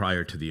made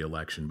prior to the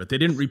election, but they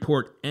didn't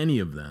report any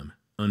of them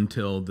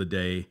until the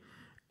day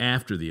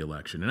after the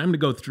election. And I'm going to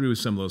go through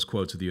some of those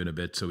quotes with you in a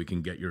bit so we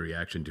can get your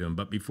reaction to them.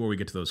 But before we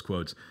get to those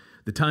quotes,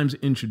 the Times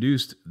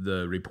introduced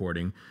the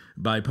reporting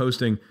by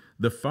posting,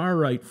 "The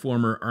far-right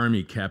former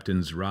army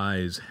captain's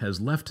rise has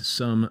left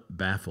some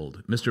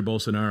baffled. Mr.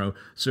 Bolsonaro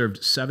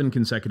served 7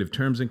 consecutive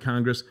terms in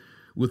Congress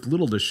with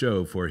little to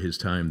show for his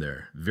time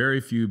there. Very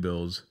few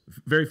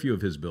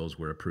of his bills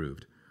were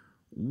approved."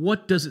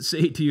 What does it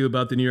say to you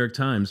about the New York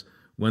Times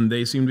when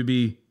they seem to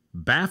be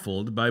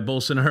baffled by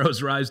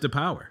Bolsonaro's rise to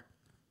power?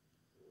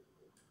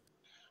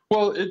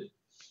 Well,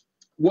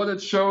 what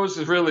it shows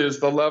is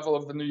the level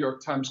of the New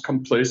York Times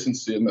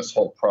complacency in this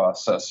whole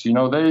process.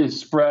 They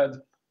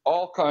spread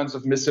all kinds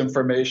of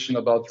misinformation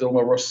about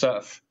Dilma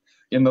Rousseff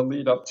in the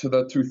lead up to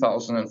the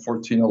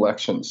 2014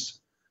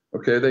 elections.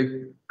 Okay,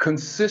 they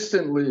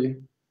consistently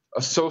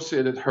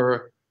associated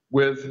her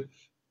with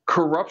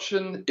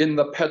corruption in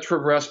the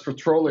Petrobras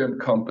Petroleum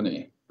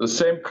Company, the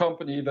same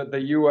company that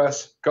the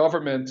U.S.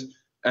 government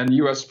and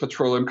U.S.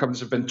 petroleum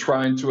companies have been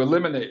trying to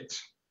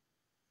eliminate.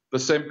 The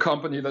same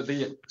company that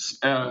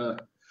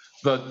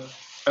that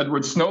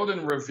Edward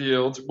Snowden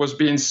revealed was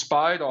being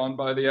spied on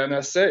by the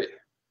NSA.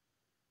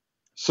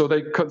 So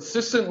they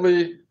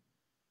consistently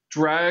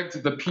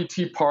dragged the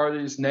PT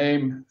party's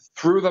name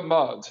through the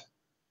mud,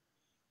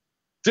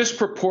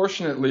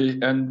 disproportionately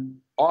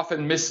and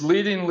often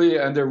misleadingly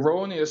and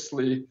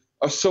erroneously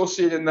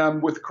associating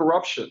them with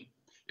corruption,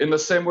 in the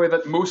same way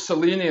that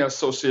Mussolini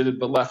associated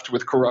the left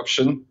with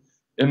corruption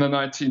in the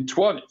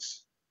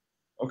 1920s.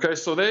 Okay,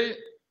 so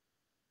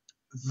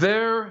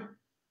their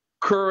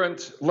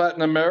current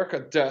Latin America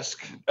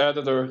desk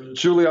editor,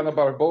 Juliana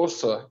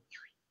Barbosa,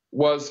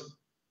 was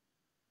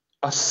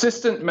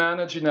assistant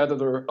managing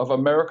editor of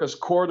America's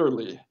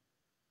Quarterly,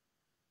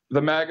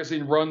 the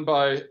magazine run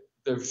by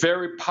the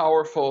very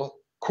powerful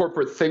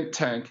corporate think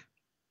tank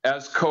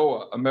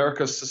ASCOA,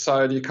 America's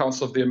Society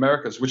Council of the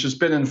Americas, which has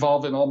been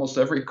involved in almost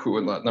every coup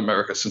in Latin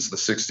America since the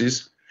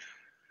 60s.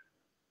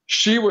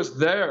 She was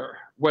there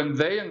when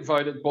they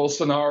invited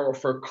Bolsonaro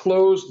for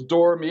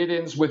closed-door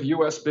meetings with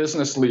U.S.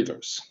 business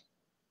leaders.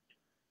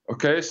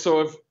 Okay,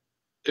 so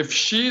if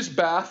she's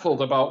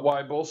baffled about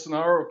why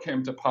Bolsonaro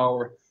came to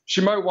power,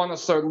 she might want to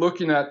start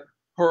looking at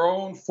her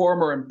own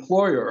former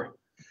employer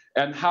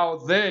and how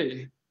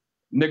they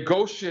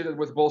negotiated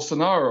with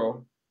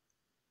Bolsonaro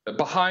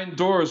behind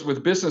doors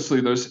with business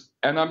leaders.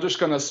 And I'm just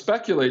going to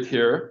speculate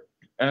here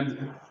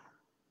and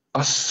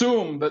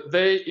assume that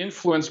they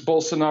influenced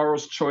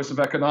Bolsonaro's choice of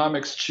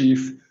economics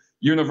chief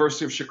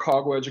University of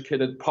Chicago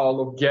educated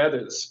Paulo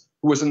Guedes,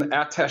 who was an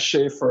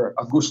attaché for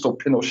Augusto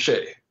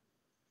Pinochet,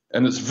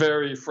 and is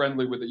very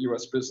friendly with the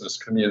U.S. business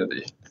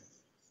community.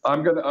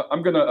 I'm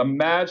gonna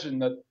imagine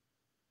that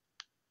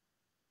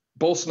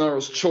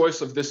Bolsonaro's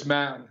choice of this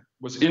man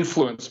was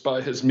influenced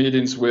by his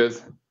meetings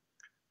with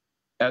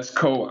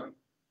Azcoa,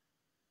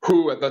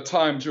 who at the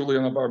time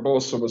Juliana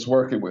Barbosa was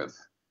working with.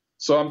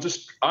 So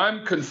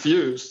I'm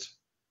confused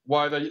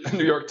why the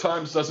New York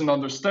Times doesn't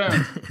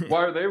understand.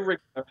 Why are they wringing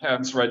their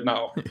hands right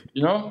now?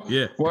 You know?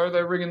 Yeah. Why are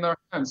they wringing their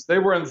hands? They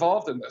were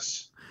involved in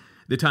this.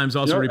 The Times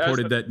also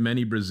reported that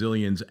many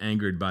Brazilians,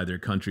 angered by their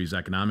country's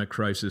economic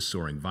crisis,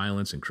 soaring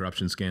violence, and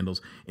corruption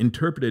scandals,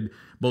 interpreted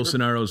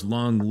Bolsonaro's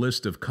long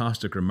list of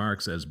caustic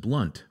remarks as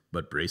blunt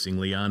but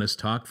bracingly honest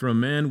talk from a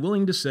man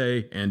willing to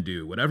say and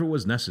do whatever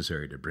was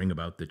necessary to bring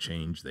about the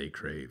change they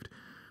craved.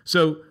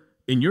 So,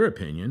 in your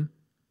opinion,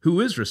 who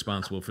is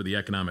responsible for the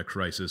economic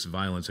crisis,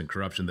 violence, and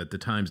corruption that the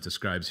Times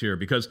describes here?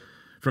 Because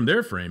from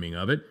their framing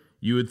of it,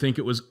 you would think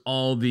it was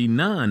all the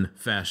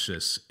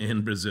non-fascists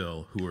in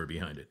Brazil who were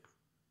behind it.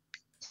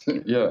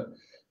 Yeah,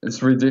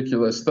 it's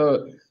ridiculous.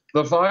 The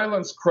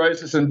violence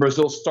crisis in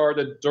Brazil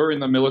started during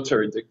the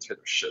military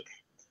dictatorship,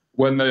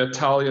 when the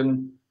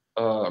Italian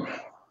Gamorra,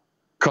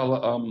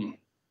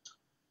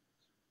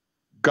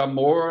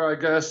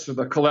 I guess, or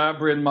the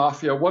Calabrian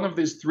Mafia, one of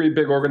these three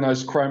big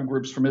organized crime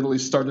groups from Italy,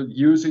 started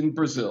using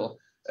Brazil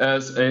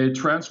as a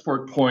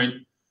transport point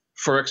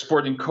for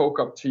exporting coke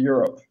up to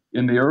Europe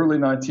in the early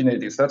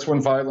 1980s. That's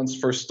when violence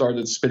first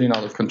started spinning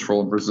out of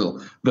control in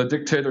Brazil. The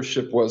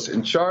dictatorship was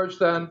in charge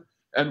then.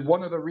 And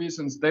one of the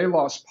reasons they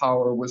lost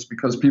power was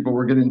because people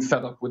were getting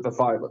fed up with the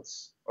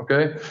violence.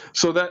 Okay,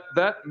 so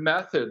that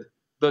method,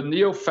 the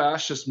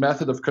neo-fascist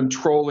method of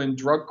controlling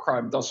drug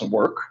crime, doesn't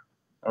work.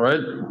 All right,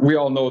 we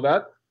all know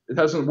that. It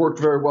hasn't worked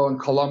very well in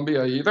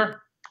Colombia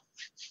either.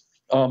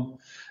 The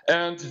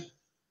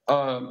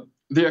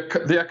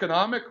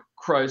economic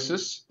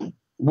crisis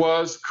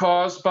was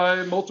caused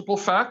by multiple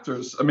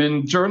factors. I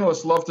mean,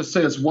 journalists love to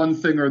say it's one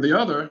thing or the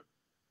other.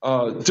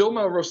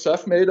 Dilma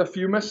Rousseff made a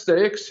few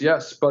mistakes,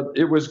 yes, but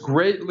it was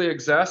greatly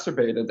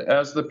exacerbated,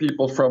 as the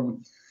people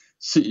from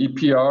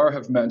CEPR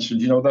have mentioned.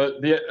 You know,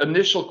 the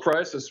initial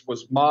crisis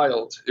was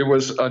mild. It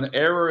was an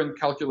error in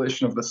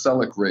calculation of the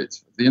Selic rate,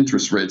 the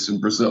interest rates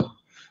in Brazil,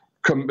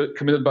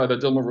 committed by the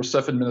Dilma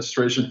Rousseff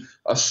administration,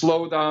 a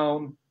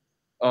slowdown,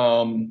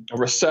 a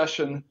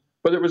recession.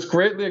 But it was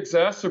greatly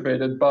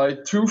exacerbated by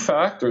two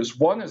factors.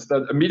 One is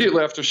that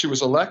immediately after she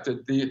was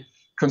elected, the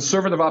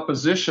conservative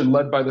opposition,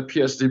 led by the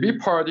PSDB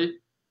party,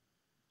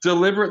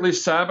 deliberately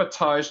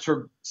sabotaged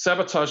her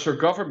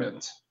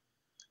government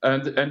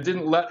and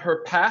didn't let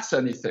her pass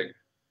anything.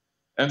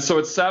 And so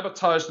it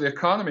sabotaged the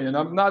economy. And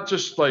I'm not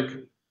just like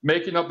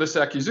making up this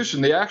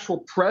accusation. The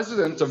actual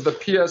president of the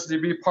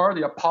PSDB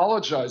party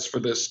apologized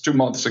for this 2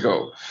 months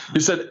ago.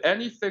 He said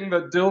anything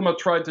that Dilma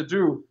tried to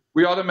do,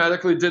 we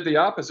automatically did the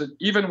opposite,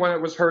 even when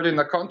it was hurting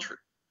the country.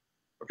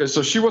 Okay,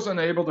 so she wasn't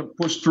able to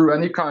push through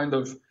any kind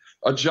of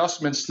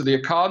adjustments to the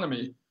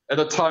economy at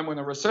a time when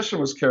a recession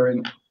was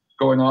going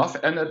off.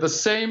 And at the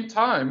same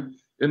time,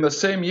 in the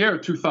same year,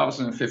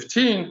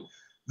 2015,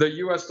 the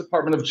U.S.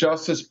 Department of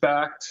Justice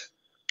backed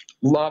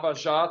Lava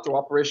Jato,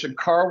 Operation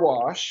Car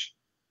Wash.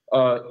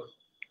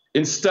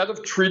 Instead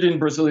of treating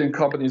Brazilian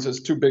companies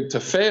as too big to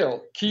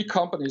fail, key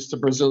companies to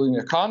Brazilian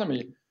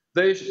economy,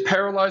 they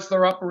paralyzed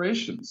their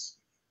operations.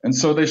 And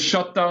so they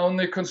shut down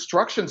the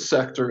construction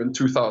sector in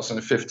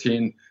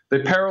 2015.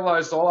 They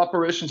paralyzed all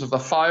operations of the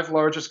 5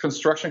 largest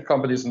construction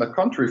companies in the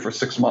country for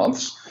 6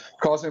 months,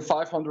 causing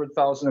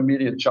 500,000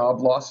 immediate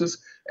job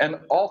losses and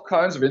all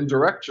kinds of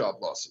indirect job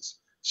losses.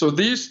 So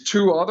these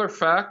two other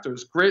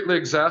factors greatly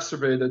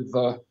exacerbated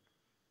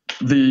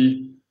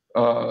the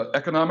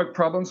economic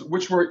problems,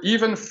 which were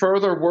even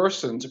further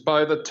worsened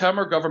by the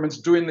Temer government's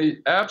doing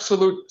the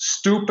absolute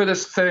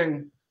stupidest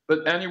thing that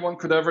anyone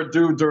could ever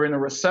do during a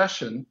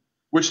recession,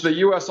 which the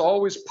U.S.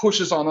 always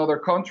pushes on other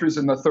countries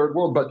in the third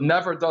world, but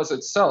never does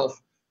itself,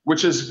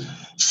 which is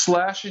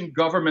slashing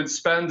government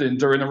spending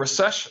during a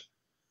recession,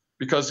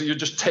 because you're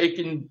just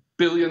taking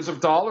billions of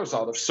dollars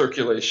out of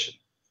circulation.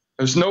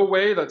 There's no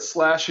way that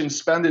slashing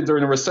spending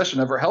during a recession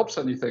ever helps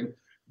anything.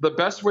 The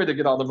best way to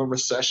get out of a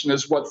recession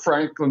is what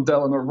Franklin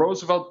Delano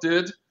Roosevelt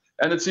did,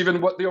 and it's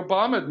even what the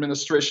Obama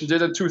administration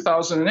did in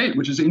 2008,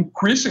 which is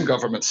increasing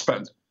government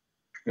spending.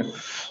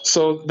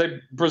 So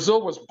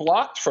Brazil was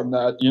blocked from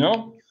that, you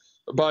know,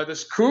 by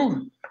this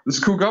coup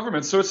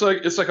government. So it's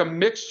like a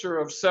mixture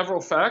of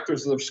several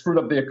factors that have screwed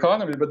up the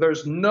economy, but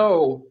there's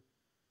no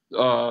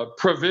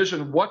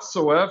provision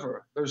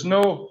whatsoever. There's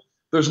no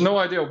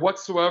idea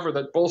whatsoever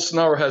that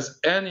Bolsonaro has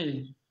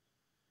any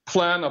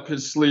plan up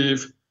his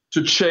sleeve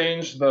to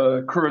change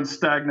the current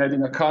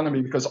stagnating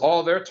economy, because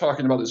all they're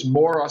talking about is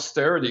more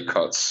austerity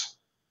cuts.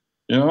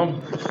 You know?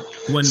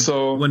 When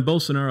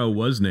Bolsonaro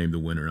was named the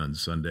winner on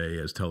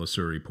Sunday, as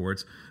Telesur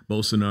reports,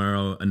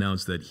 Bolsonaro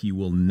announced that he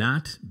will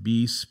not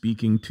be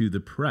speaking to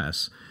the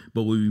press,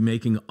 but will be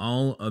making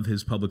all of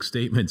his public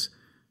statements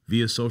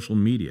via social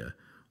media.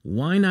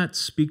 Why not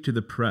speak to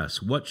the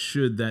press? What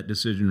should that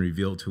decision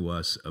reveal to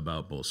us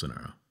about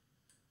Bolsonaro?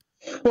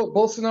 Well,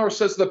 Bolsonaro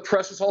says the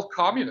press is all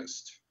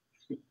communist.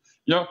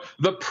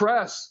 The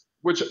press,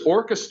 which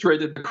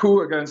orchestrated the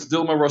coup against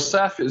Dilma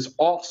Rousseff, is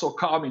also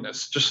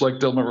communist, just like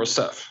Dilma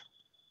Rousseff.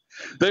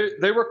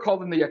 They were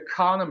called in The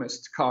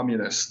Economist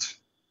communist.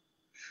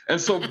 And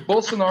so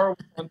Bolsonaro,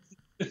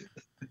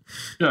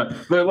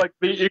 they're like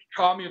the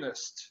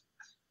communist.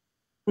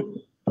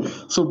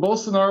 So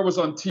Bolsonaro was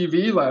on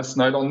TV last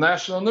night on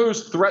national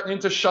news threatening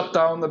to shut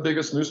down the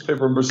biggest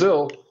newspaper in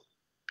Brazil,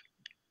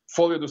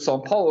 Folha de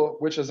São Paulo,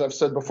 which, as I've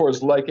said before,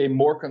 is like a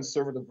more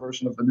conservative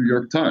version of the New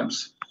York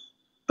Times.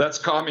 That's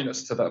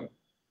communist to them.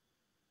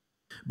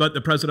 But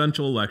the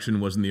presidential election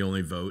wasn't the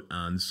only vote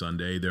on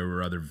Sunday. There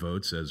were other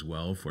votes as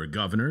well for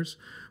governors,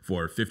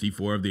 for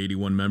 54 of the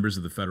 81 members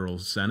of the federal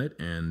Senate,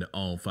 and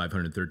all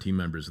 513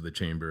 members of the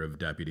Chamber of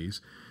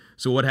Deputies.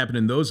 So what happened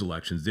in those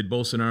elections? Did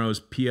Bolsonaro's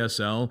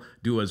PSL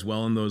do as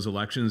well in those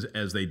elections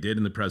as they did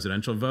in the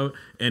presidential vote?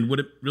 And would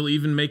it really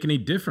even make any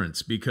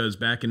difference? Because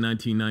back in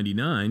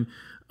 1999,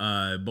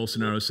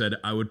 Bolsonaro said,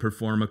 I would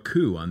perform a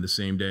coup on the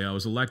same day I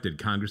was elected.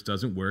 Congress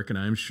doesn't work, and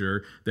I am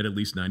sure that at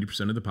least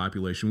 90% of the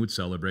population would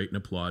celebrate and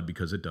applaud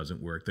because it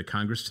doesn't work. The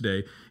Congress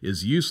today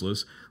is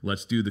useless.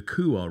 Let's do the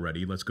coup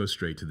already. Let's go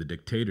straight to the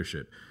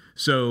dictatorship.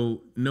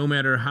 So no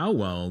matter how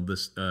well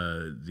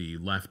the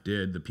left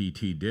did, the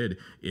PT did,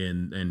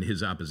 and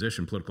his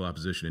opposition, political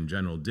opposition in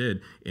general,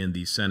 did in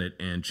the Senate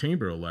and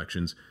chamber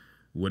elections,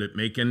 would it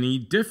make any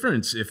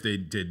difference if they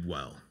did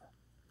well?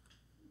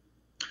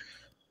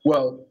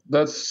 Well,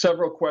 that's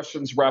several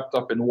questions wrapped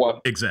up in one.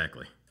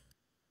 Exactly.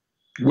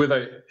 With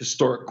a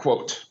historic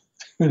quote.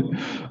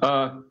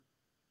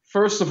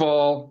 First of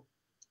all,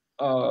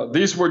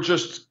 these were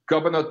just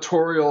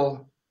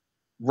gubernatorial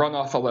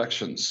runoff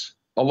elections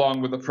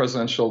along with the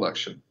presidential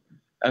election.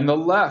 And the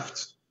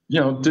left,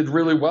 did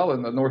really well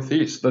in the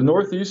Northeast. The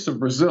Northeast of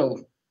Brazil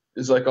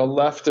is like a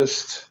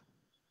leftist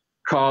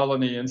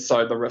colony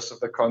inside the rest of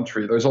the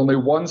country. There's only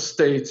one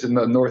state in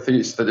the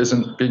Northeast that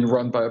isn't being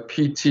run by a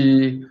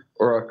PT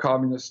or a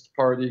Communist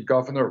Party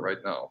governor right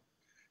now.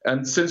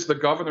 And since the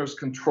governors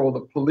control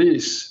the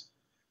police,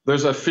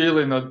 there's a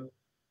feeling that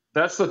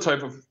that's the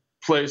type of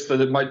place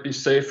that it might be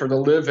safer to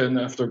live in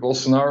after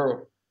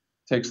Bolsonaro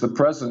takes the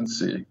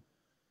presidency.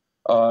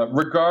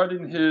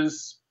 Regarding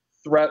his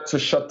threat to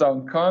shut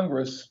down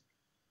Congress,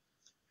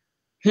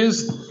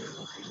 his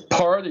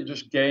party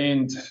just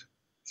gained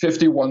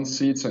 51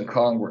 seats in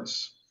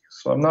Congress.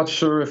 So I'm not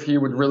sure if he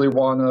would really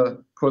want to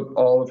put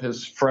all of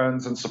his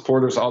friends and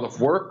supporters out of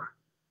work.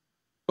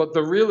 But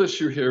the real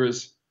issue here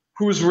is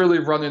who's really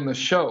running the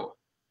show.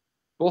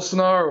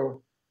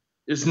 Bolsonaro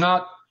is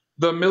not,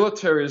 the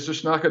military is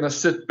just not going to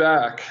sit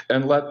back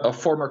and let a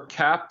former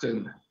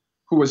captain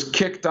who was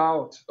kicked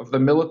out of the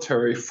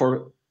military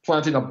for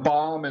planting a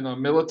bomb in a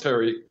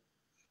military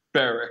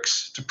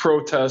barracks to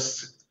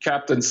protest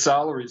captain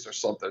salaries or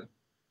something.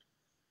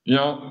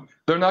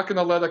 They're not going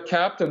to let a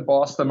captain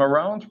boss them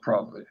around,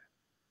 probably.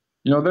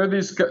 They're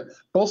these guys.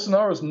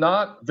 Bolsonaro is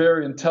not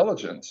very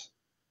intelligent,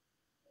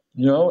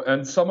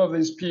 and some of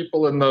these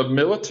people in the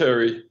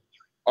military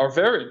are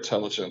very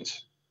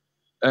intelligent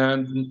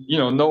and,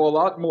 know a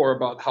lot more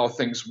about how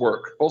things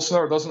work.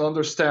 Bolsonaro doesn't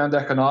understand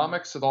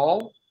economics at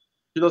all.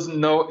 He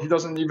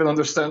doesn't even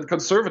understand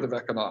conservative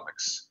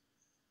economics.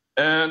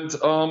 And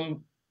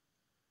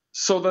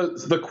so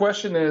the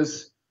question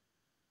is,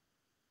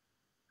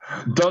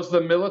 does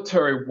the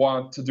military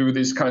want to do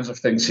these kinds of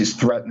things he's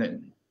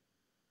threatening?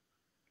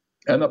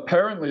 And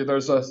apparently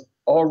there's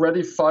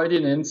already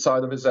fighting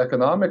inside of his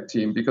economic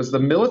team because the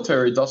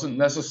military doesn't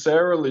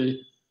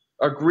necessarily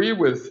agree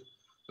with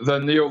the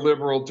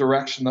neoliberal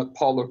direction that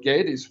Paulo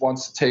Guedes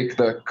wants to take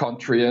the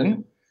country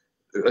in.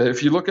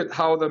 If you look at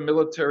how the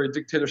military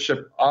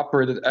dictatorship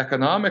operated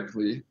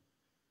economically,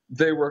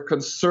 they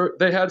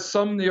had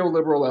some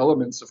neoliberal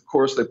elements, of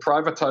course. They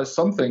privatized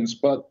some things,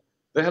 but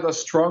they had a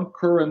strong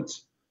current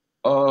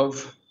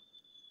of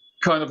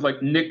kind of like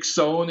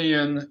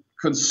Nixonian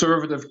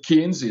conservative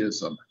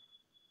Keynesianism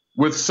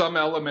with some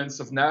elements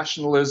of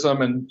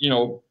nationalism and,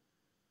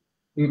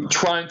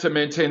 trying to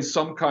maintain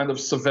some kind of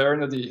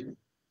sovereignty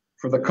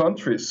for the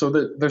country. So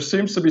that there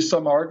seems to be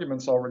some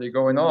arguments already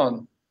going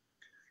on.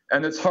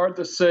 And it's hard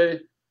to say.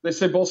 They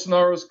say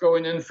Bolsonaro is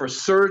going in for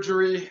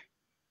surgery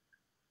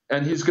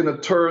and he's going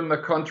to turn the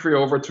country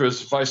over to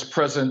his vice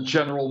president,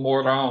 General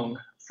Mourão,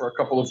 for a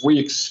couple of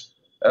weeks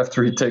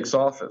after he takes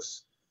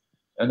office.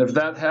 And if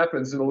that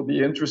happens, it'll be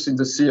interesting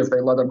to see if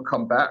they let him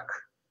come back.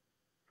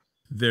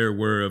 There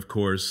were, of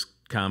course,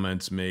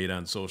 comments made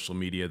on social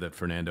media that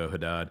Fernando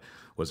Haddad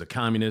was a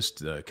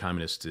communist.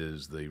 Communist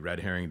is the red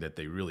herring that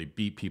they really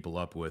beat people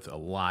up with a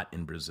lot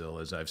in Brazil,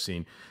 as I've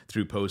seen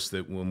through posts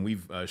that when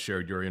we've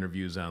shared your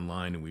interviews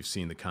online and we've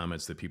seen the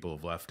comments that people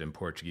have left in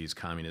Portuguese,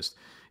 communist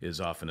is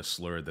often a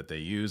slur that they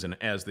use, and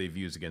as they've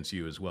used against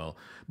you as well.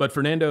 But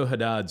Fernando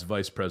Haddad's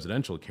vice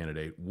presidential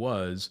candidate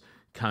was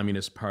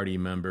Communist Party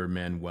member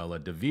Manuela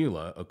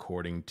Davila,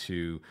 according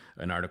to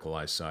an article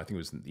I saw. I think it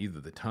was either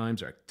the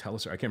Times or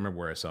Telus, I can't remember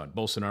where I saw it.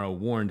 Bolsonaro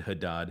warned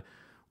Haddad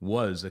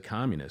was a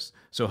communist.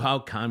 So how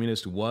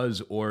communist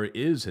was or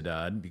is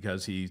Haddad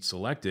because he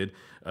selected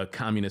a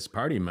Communist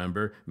Party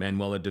member,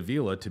 Manuela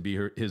Davila, to be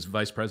his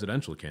vice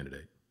presidential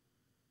candidate?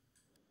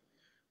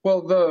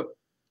 Well,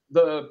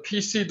 the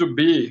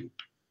PCdoB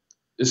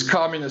is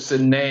communist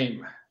in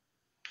name.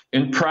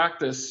 In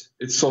practice,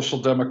 it's social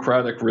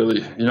democratic,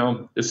 really.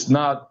 It's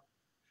not.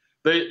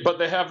 But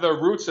they have their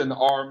roots in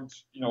armed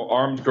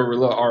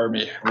guerrilla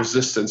army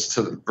resistance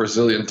to the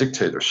Brazilian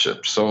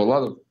dictatorship. So a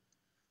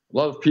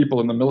lot of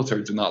people in the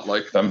military do not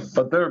like them,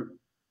 but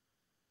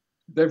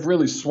they've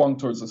really swung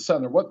towards the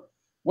center.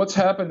 What's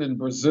happened in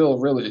Brazil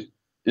really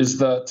is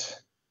that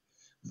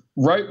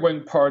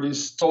right-wing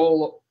parties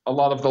stole a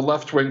lot of the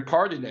left-wing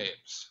party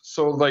names.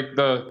 So like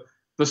the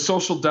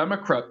Social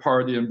Democrat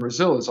Party in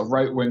Brazil is a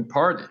right-wing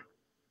party.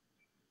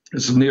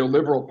 It's a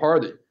neoliberal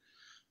party.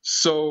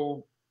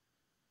 So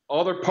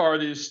other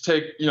parties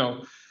take,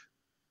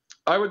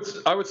 I would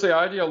say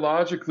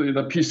ideologically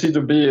the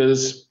PCdoB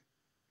is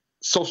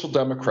social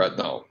democrat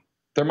now.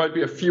 There might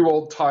be a few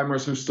old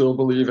timers who still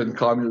believe in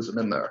communism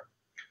in there.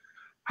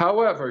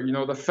 However,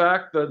 the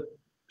fact that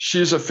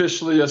she's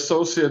officially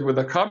associated with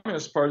the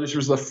Communist Party, she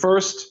was the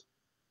first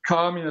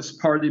Communist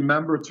Party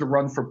member to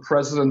run for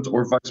president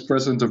or vice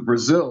president of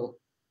Brazil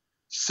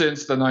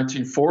since the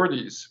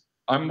 1940s.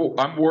 I'm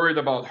worried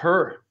about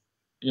her,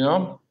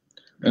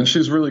 and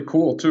she's really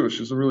cool too.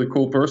 She's a really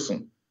cool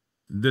person.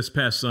 This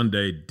past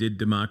Sunday, did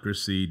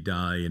democracy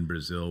die in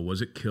Brazil?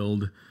 Was it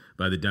killed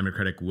by the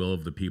democratic will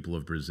of the people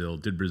of Brazil?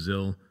 Did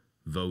Brazil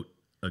vote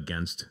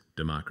against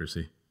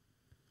democracy?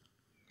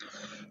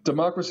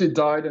 Democracy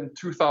died in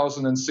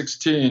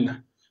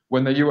 2016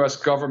 when the U.S.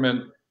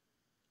 government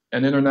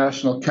and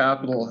international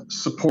capital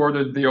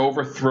supported the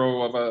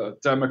overthrow of a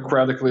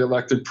democratically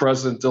elected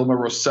president, Dilma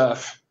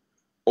Rousseff,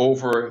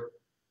 over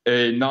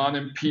a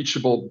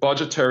non-impeachable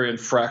budgetary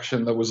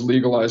infraction that was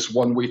legalized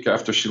 1 week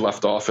after she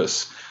left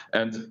office.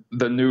 And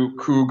the new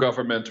coup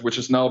government, which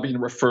is now being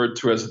referred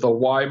to as the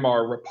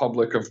Weimar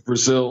Republic of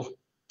Brazil,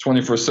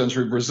 21st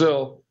century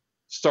Brazil,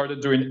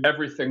 started doing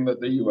everything that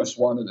the U.S.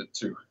 wanted it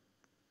to.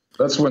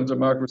 That's when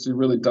democracy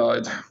really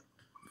died.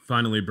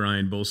 Finally,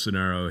 Brian,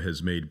 Bolsonaro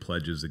has made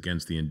pledges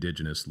against the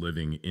indigenous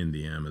living in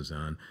the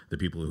Amazon, the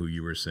people who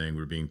you were saying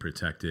were being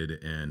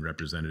protected and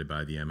represented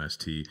by the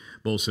MST.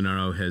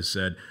 Bolsonaro has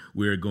said,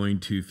 we are going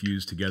to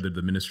fuse together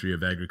the Ministry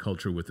of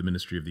Agriculture with the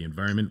Ministry of the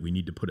Environment. We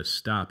need to put a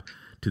stop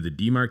to the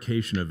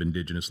demarcation of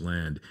indigenous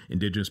land.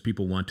 Indigenous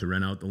people want to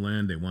rent out the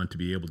land. They want to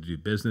be able to do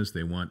business.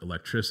 They want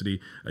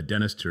electricity, a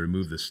dentist to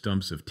remove the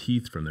stumps of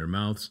teeth from their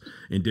mouths.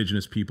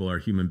 Indigenous people are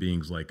human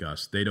beings like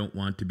us. They don't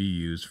want to be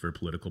used for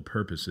political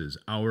purposes.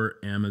 Our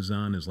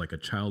Amazon is like a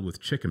child with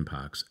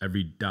chickenpox.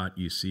 Every dot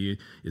you see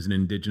is an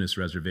indigenous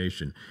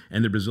reservation.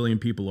 And the Brazilian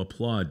people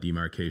applaud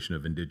demarcation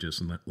of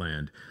indigenous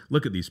land.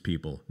 Look at these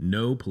people.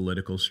 No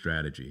political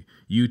strategy.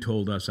 You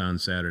told us on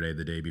Saturday,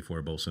 the day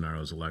before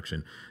Bolsonaro's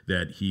election,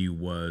 that he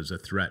was a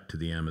threat to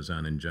the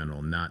Amazon in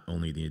general, not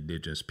only the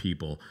indigenous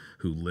people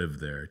who live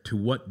there. To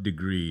what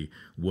degree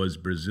was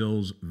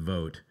Brazil's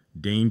vote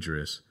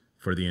dangerous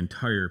for the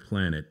entire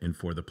planet and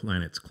for the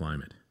planet's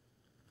climate?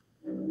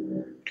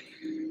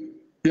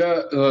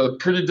 Yeah,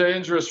 pretty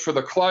dangerous for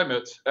the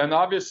climate. And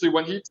obviously,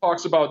 when he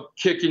talks about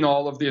kicking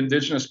all of the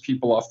indigenous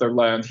people off their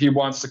land, he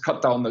wants to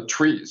cut down the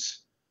trees.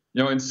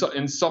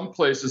 In some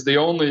places,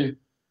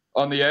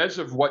 on the edge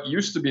of what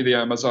used to be the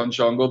Amazon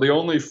jungle, the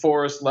only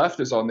forest left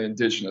is on the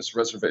indigenous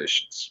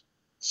reservations.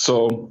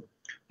 So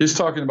he's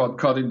talking about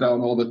cutting down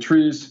all the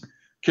trees,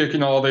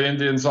 kicking all the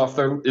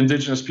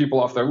indigenous people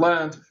off their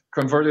land,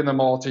 converting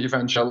them all to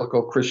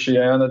evangelical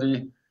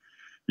Christianity,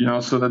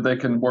 so that they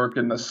can work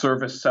in the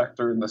service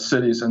sector in the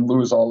cities and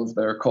lose all of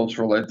their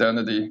cultural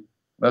identity.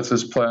 That's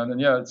his plan. And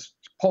yeah,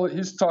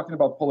 he's talking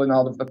about pulling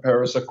out of the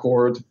Paris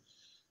Accord.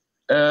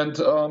 And,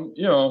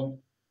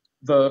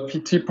 the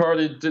PT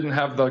party didn't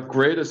have the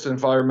greatest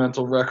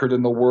environmental record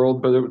in the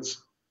world, but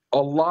it's a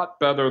lot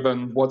better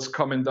than what's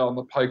coming down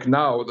the pike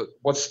now,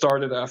 what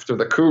started after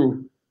the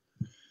coup.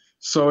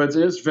 So it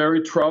is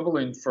very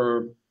troubling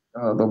for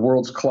the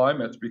world's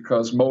climate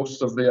because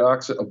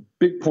a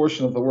big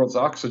portion of the world's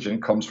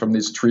oxygen comes from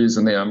these trees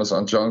in the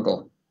Amazon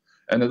jungle.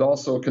 And it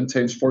also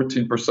contains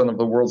 14% of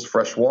the world's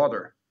fresh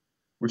water,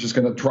 which is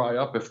going to dry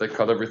up if they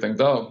cut everything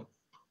down.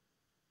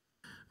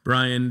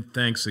 Brian,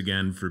 thanks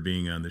again for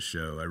being on the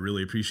show. I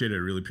really appreciate it. I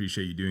really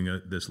appreciate you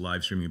doing this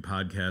live streaming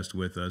podcast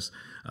with us.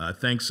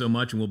 Thanks so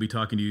much, and we'll be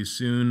talking to you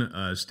soon.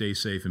 Stay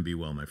safe and be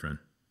well, my friend.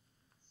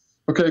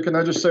 Okay, can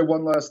I just say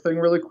one last thing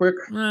really quick?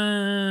 All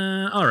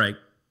right.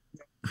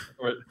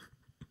 All right.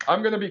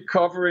 I'm going to be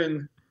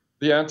covering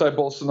the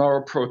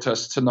anti-Bolsonaro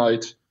protests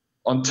tonight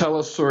on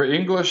Telesur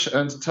English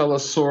and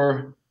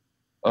Telesur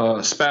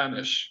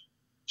Spanish.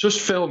 Just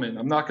filming.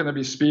 I'm not going to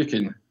be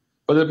speaking.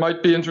 But it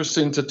might be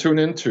interesting to tune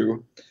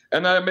into.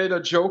 And I made a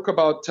joke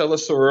about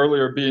Telesur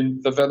earlier being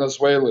the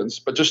Venezuelans,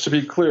 but just to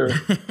be clear,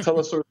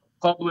 Telesur is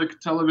a public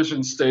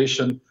television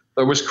station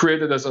that was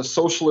created as a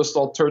socialist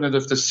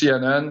alternative to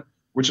CNN,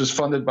 which is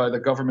funded by the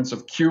governments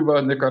of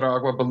Cuba,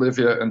 Nicaragua,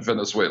 Bolivia, and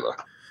Venezuela.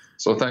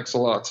 So thanks a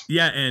lot.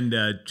 Yeah, and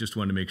just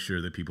wanted to make sure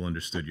that people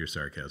understood your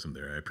sarcasm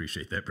there. I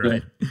appreciate that,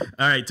 Brian. Yeah.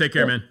 All right, take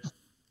care, man.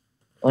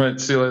 All right,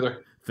 see you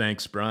later.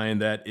 Thanks, Brian.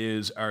 That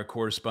is our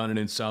correspondent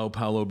in Sao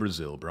Paulo,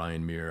 Brazil,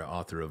 Brian Mier,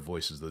 author of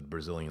Voices of the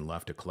Brazilian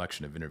Left, a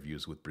collection of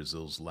interviews with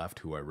Brazil's left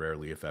who are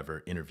rarely, if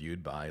ever,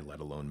 interviewed by, let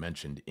alone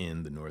mentioned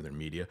in the northern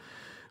media.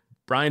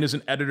 Brian is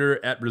an editor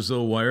at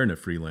Brazil Wire and a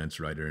freelance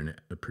writer and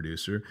a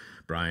producer.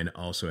 Brian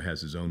also has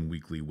his own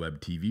weekly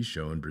web TV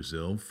show in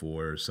Brazil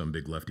for some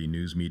big lefty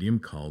news medium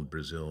called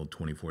Brazil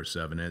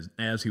 24/7.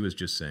 As he was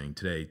just saying,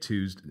 today,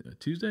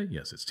 Tuesday?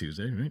 Yes, it's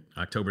Tuesday, right?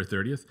 October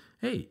 30th.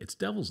 Hey, it's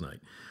Devil's Night.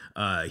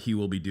 He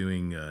will be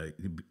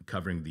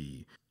covering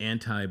the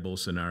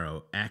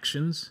anti-Bolsonaro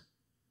actions,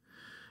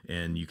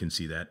 and you can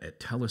see that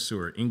at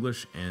Telesur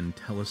English and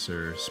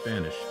Telesur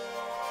Spanish.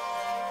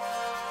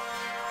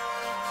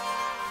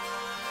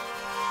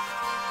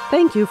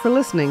 Thank you for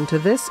listening to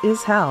This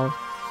Is Hell.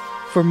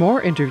 For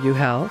more interview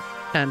hell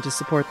and to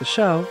support the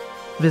show,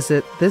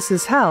 visit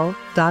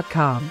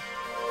thisishell.com.